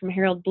comes from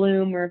Harold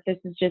Bloom or if this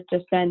is just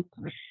a sense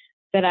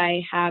that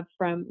I have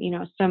from,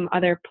 some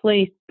other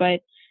place,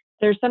 but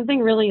there's something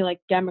really like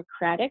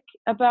democratic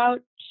about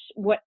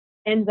what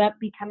ends up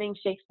becoming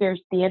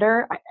Shakespeare's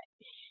theater.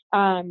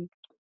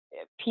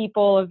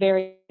 People of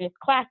various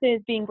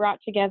classes being brought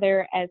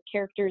together as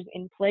characters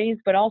in plays,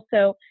 but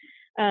also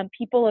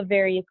people of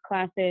various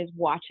classes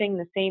watching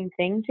the same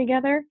thing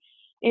together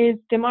is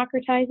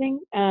democratizing.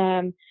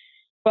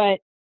 But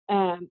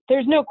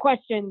there's no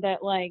question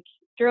that like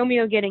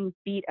Dromio getting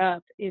beat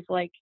up is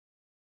like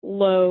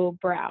low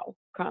brow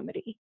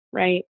comedy,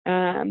 right?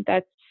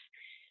 That's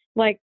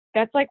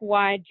like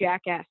why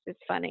Jackass is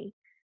funny.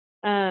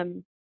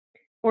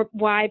 Or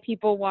why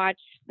people watch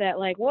that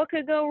like what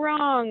could go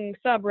wrong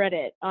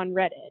subreddit on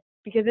Reddit,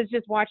 because it's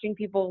just watching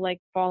people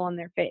like fall on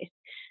their face,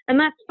 and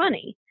that's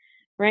funny,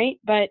 right?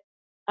 But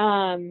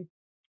I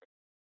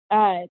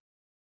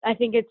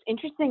think it's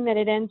interesting that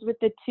it ends with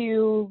the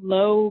two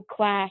low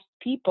class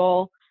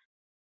people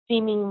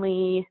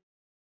seemingly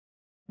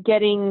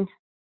getting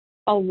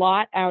a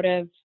lot out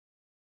of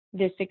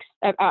this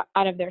out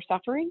of their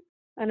suffering.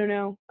 I don't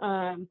know.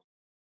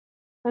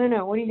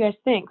 What do you guys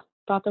think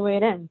about the way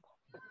it ends?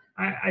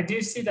 I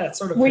do see that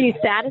sort of. Were you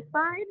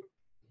satisfied?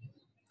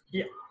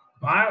 Yeah,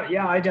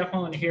 I definitely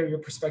want to hear your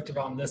perspective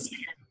on this,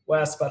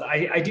 Wes. But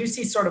I do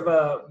see sort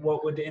of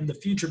what would in the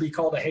future be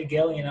called a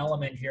Hegelian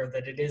element here,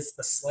 that it is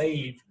the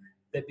slave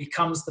that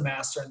becomes the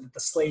master, and that the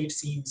slave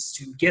seems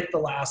to get the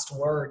last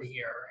word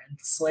here, and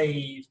the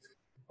slave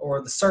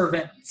or the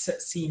servant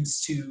seems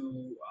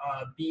to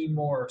be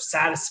more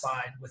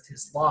satisfied with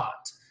his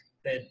lot.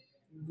 That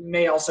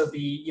may also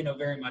be,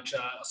 very much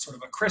a sort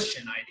of a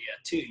Christian idea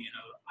too.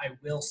 I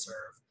will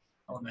serve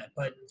element.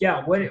 But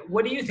yeah,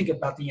 what do you think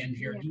about the end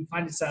here? Do you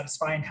find it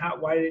satisfying?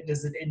 Why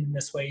does it end in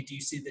this way? Do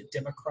you see the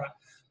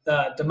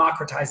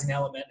democratizing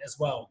element as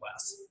well,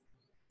 Wes?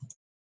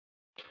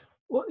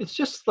 Well, it's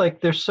just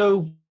like they're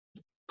so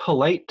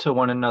polite to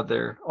one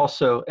another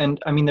also.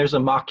 And I mean, there's a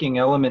mocking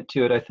element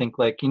to it, I think,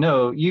 like,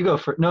 you go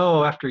for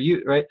no after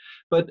you, right?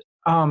 But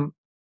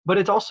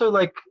it's also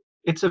like,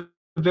 it's a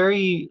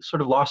very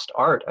sort of lost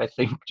art, I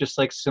think, just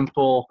like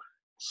simple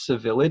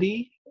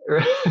civility,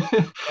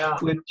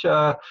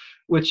 yeah.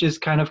 which is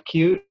kind of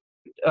cute,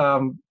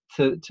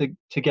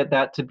 to get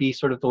that to be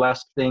sort of the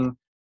last thing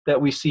that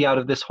we see out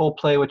of this whole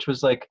play, which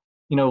was like,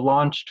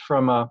 launched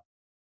from a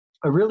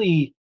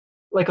really,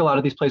 like a lot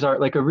of these plays are,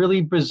 like a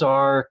really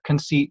bizarre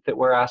conceit that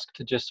we're asked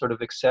to just sort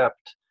of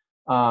accept,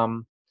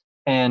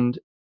 and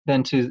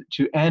then to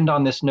end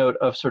on this note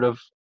of sort of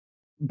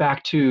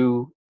back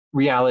to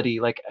reality,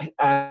 like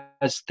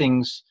as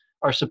things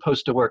are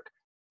supposed to work,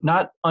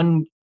 not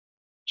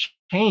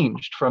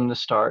unchanged from the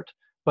start,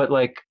 but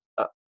like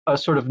a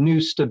sort of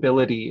new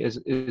stability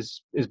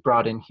is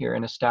brought in here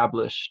and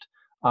established.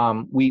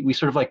 We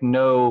sort of like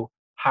know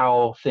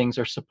how things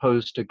are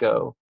supposed to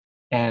go,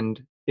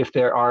 and if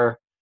there are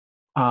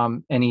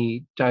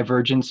any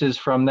divergences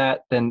from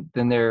that, then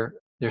they're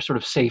sort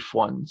of safe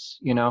ones,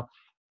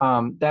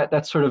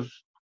 that's sort of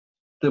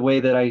the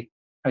way that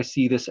I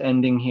see this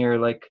ending here.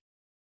 Like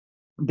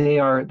they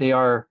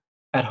are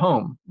at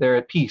home, they're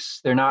at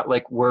peace, they're not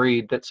like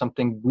worried that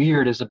something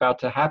weird is about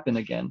to happen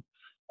again,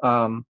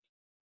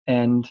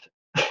 and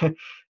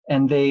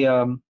and they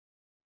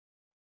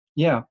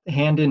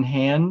hand in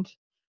hand,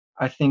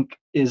 I think,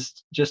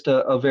 is just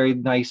a very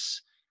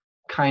nice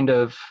kind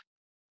of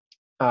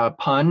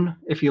pun,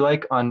 if you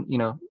like, on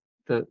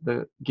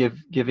the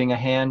giving a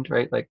hand,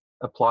 right? Like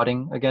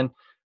applauding again,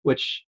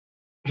 which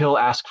he'll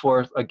ask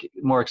for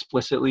more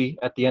explicitly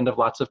at the end of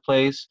lots of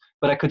plays.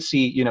 But I could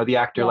see the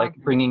actor like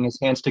bringing his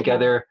hands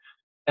together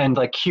and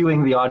like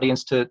cueing the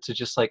audience to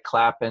just like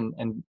clap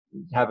and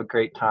have a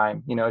great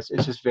time.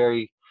 It's just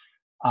very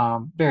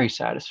very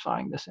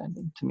satisfying, this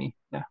ending to me.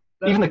 Yeah.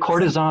 Even the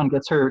courtesan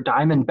gets her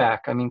diamond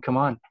back. I mean, come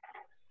on.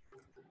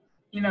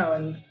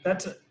 And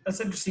that's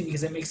interesting,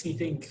 because it makes me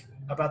think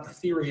about the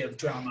theory of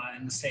drama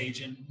and the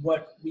stage, and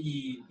what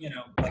we,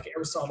 like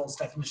Aristotle's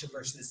definition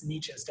versus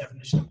Nietzsche's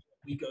definition of what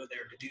we go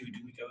there to do. Do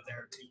we go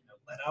there to,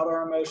 let out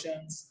our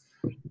emotions,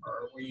 or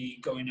are we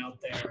going out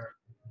there,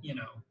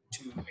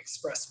 to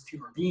express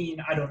pure being?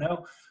 I don't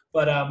know.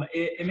 But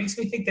it makes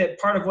me think that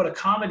part of what a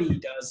comedy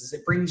does is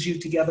it brings you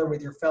together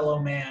with your fellow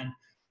man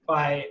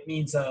by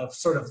means of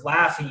sort of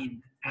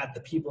laughing at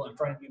the people in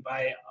front of you,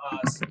 by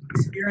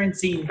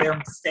experiencing their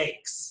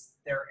mistakes,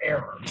 their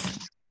errors.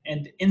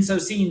 And in so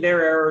seeing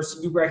their errors,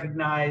 you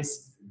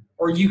recognize,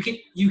 or you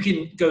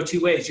can go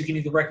two ways. You can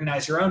either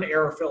recognize your own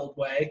error-filled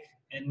way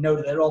and know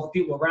that all the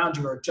people around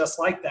you are just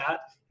like that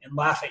and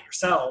laugh at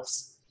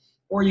yourselves.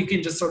 Or you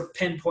can just sort of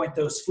pinpoint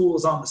those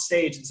fools on the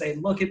stage and say,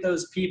 look at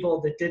those people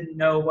that didn't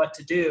know what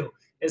to do.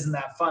 Isn't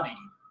that funny?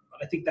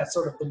 But I think that's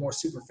sort of the more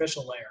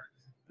superficial layer.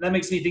 And that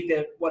makes me think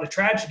that what a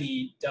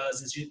tragedy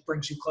does is it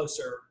brings you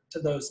closer to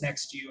those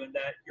next to you, and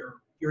that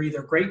you're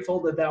either grateful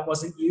that that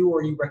wasn't you,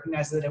 or you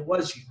recognize that it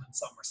was you in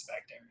some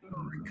respect,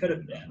 or it could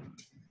have been.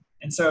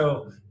 And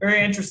so,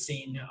 very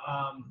interesting.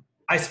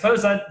 I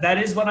suppose that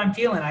is what I'm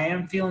feeling. I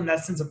am feeling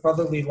that sense of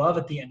brotherly love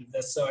at the end of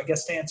this. So I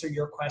guess to answer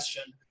your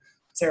question,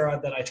 Sarah,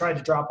 that I tried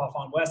to drop off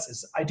on Wes,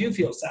 is I do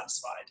feel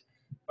satisfied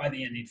by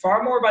the ending,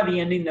 far more by the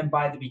ending than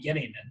by the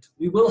beginning. And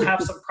we will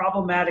have some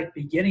problematic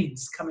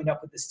beginnings coming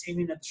up with this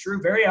Taming of the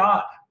Shrew. Very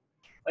odd.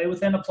 Play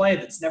within a play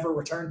that's never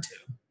returned to.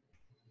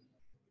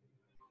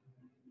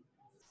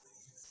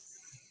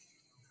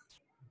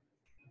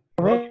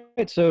 All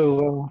right,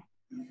 so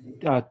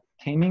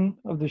Taming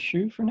of the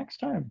Shrew for next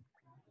time.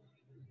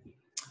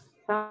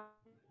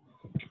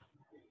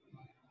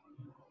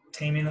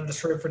 Taming of the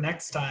Shrew for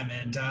next time,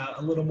 and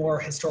a little more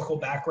historical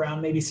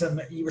background. Maybe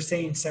you were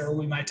saying, Sarah,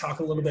 we might talk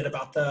a little bit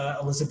about the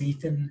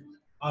Elizabethan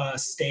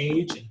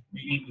stage, and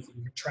maybe we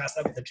can contrast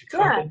that with the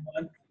Jacobean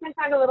one. We can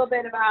talk a little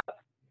bit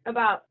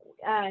about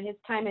his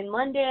time in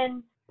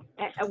London,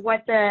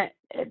 what that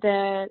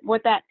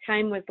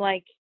time was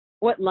like,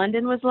 what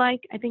London was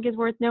like, I think is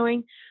worth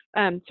knowing.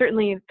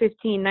 Certainly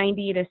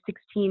 1590 to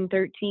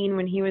 1613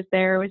 when he was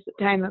there was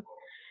a time of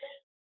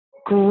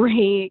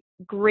great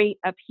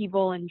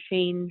upheaval and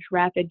change,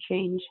 rapid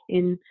change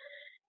in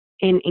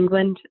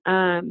England.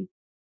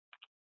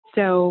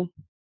 So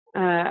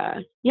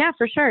yeah,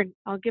 for sure.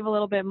 I'll give a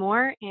little bit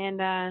more,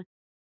 and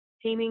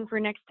Taming for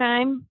next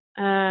time.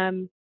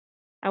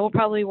 I will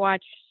probably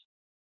watch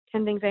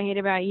 10 Things I Hate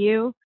About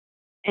You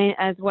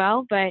as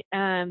well, but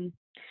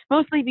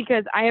mostly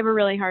because I have a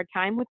really hard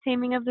time with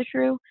Taming of the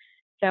Shrew.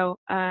 So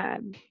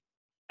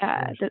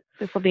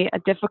this will be a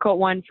difficult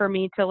one for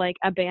me to like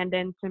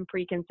abandon some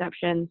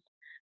preconceptions,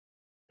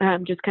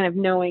 just kind of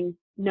knowing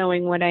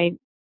what I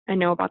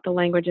know about the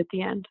language at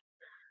the end.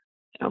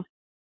 So.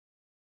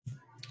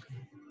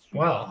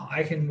 Well,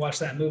 I can watch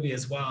that movie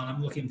as well, and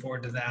I'm looking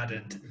forward to that.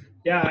 And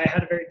yeah, I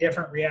had a very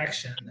different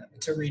reaction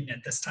to reading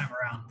it this time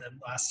around than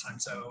last time,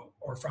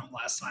 or from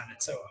last time.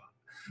 And so,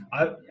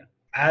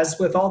 as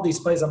with all these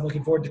plays, I'm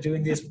looking forward to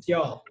doing this with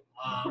y'all.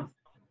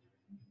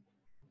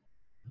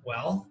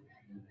 Well,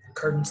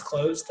 curtains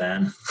closed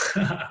then.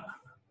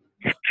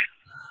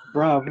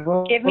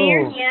 Bravo. Give me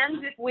your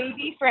hands if we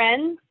be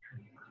friends.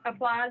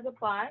 Applause,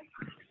 applause.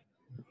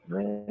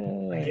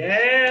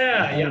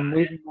 Yeah.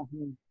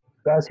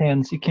 Jazz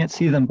hands. You can't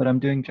see them, but I'm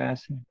doing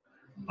jazz hands.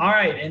 All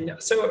right, and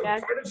so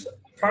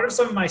part of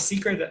some of my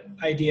secret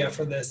idea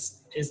for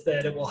this is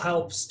that it will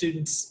help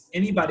students,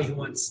 anybody who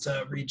wants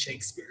to read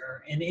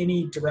Shakespeare in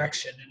any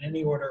direction, in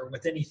any order,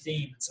 with any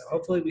theme. So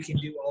hopefully we can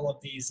do all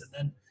of these, and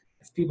then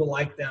if people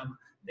like them,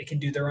 they can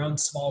do their own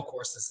small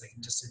courses. They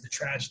can just do the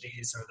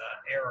tragedies or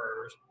the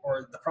errors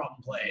or the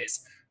problem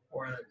plays,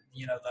 or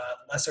the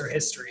lesser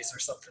histories or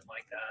something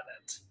like that.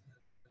 And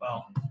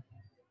well,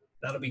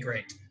 that'll be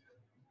great.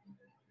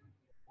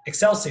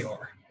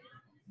 Excelsior.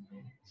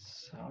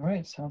 All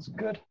right, sounds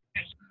good.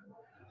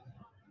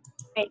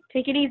 Hey,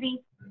 take it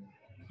easy.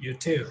 You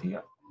too. See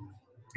ya.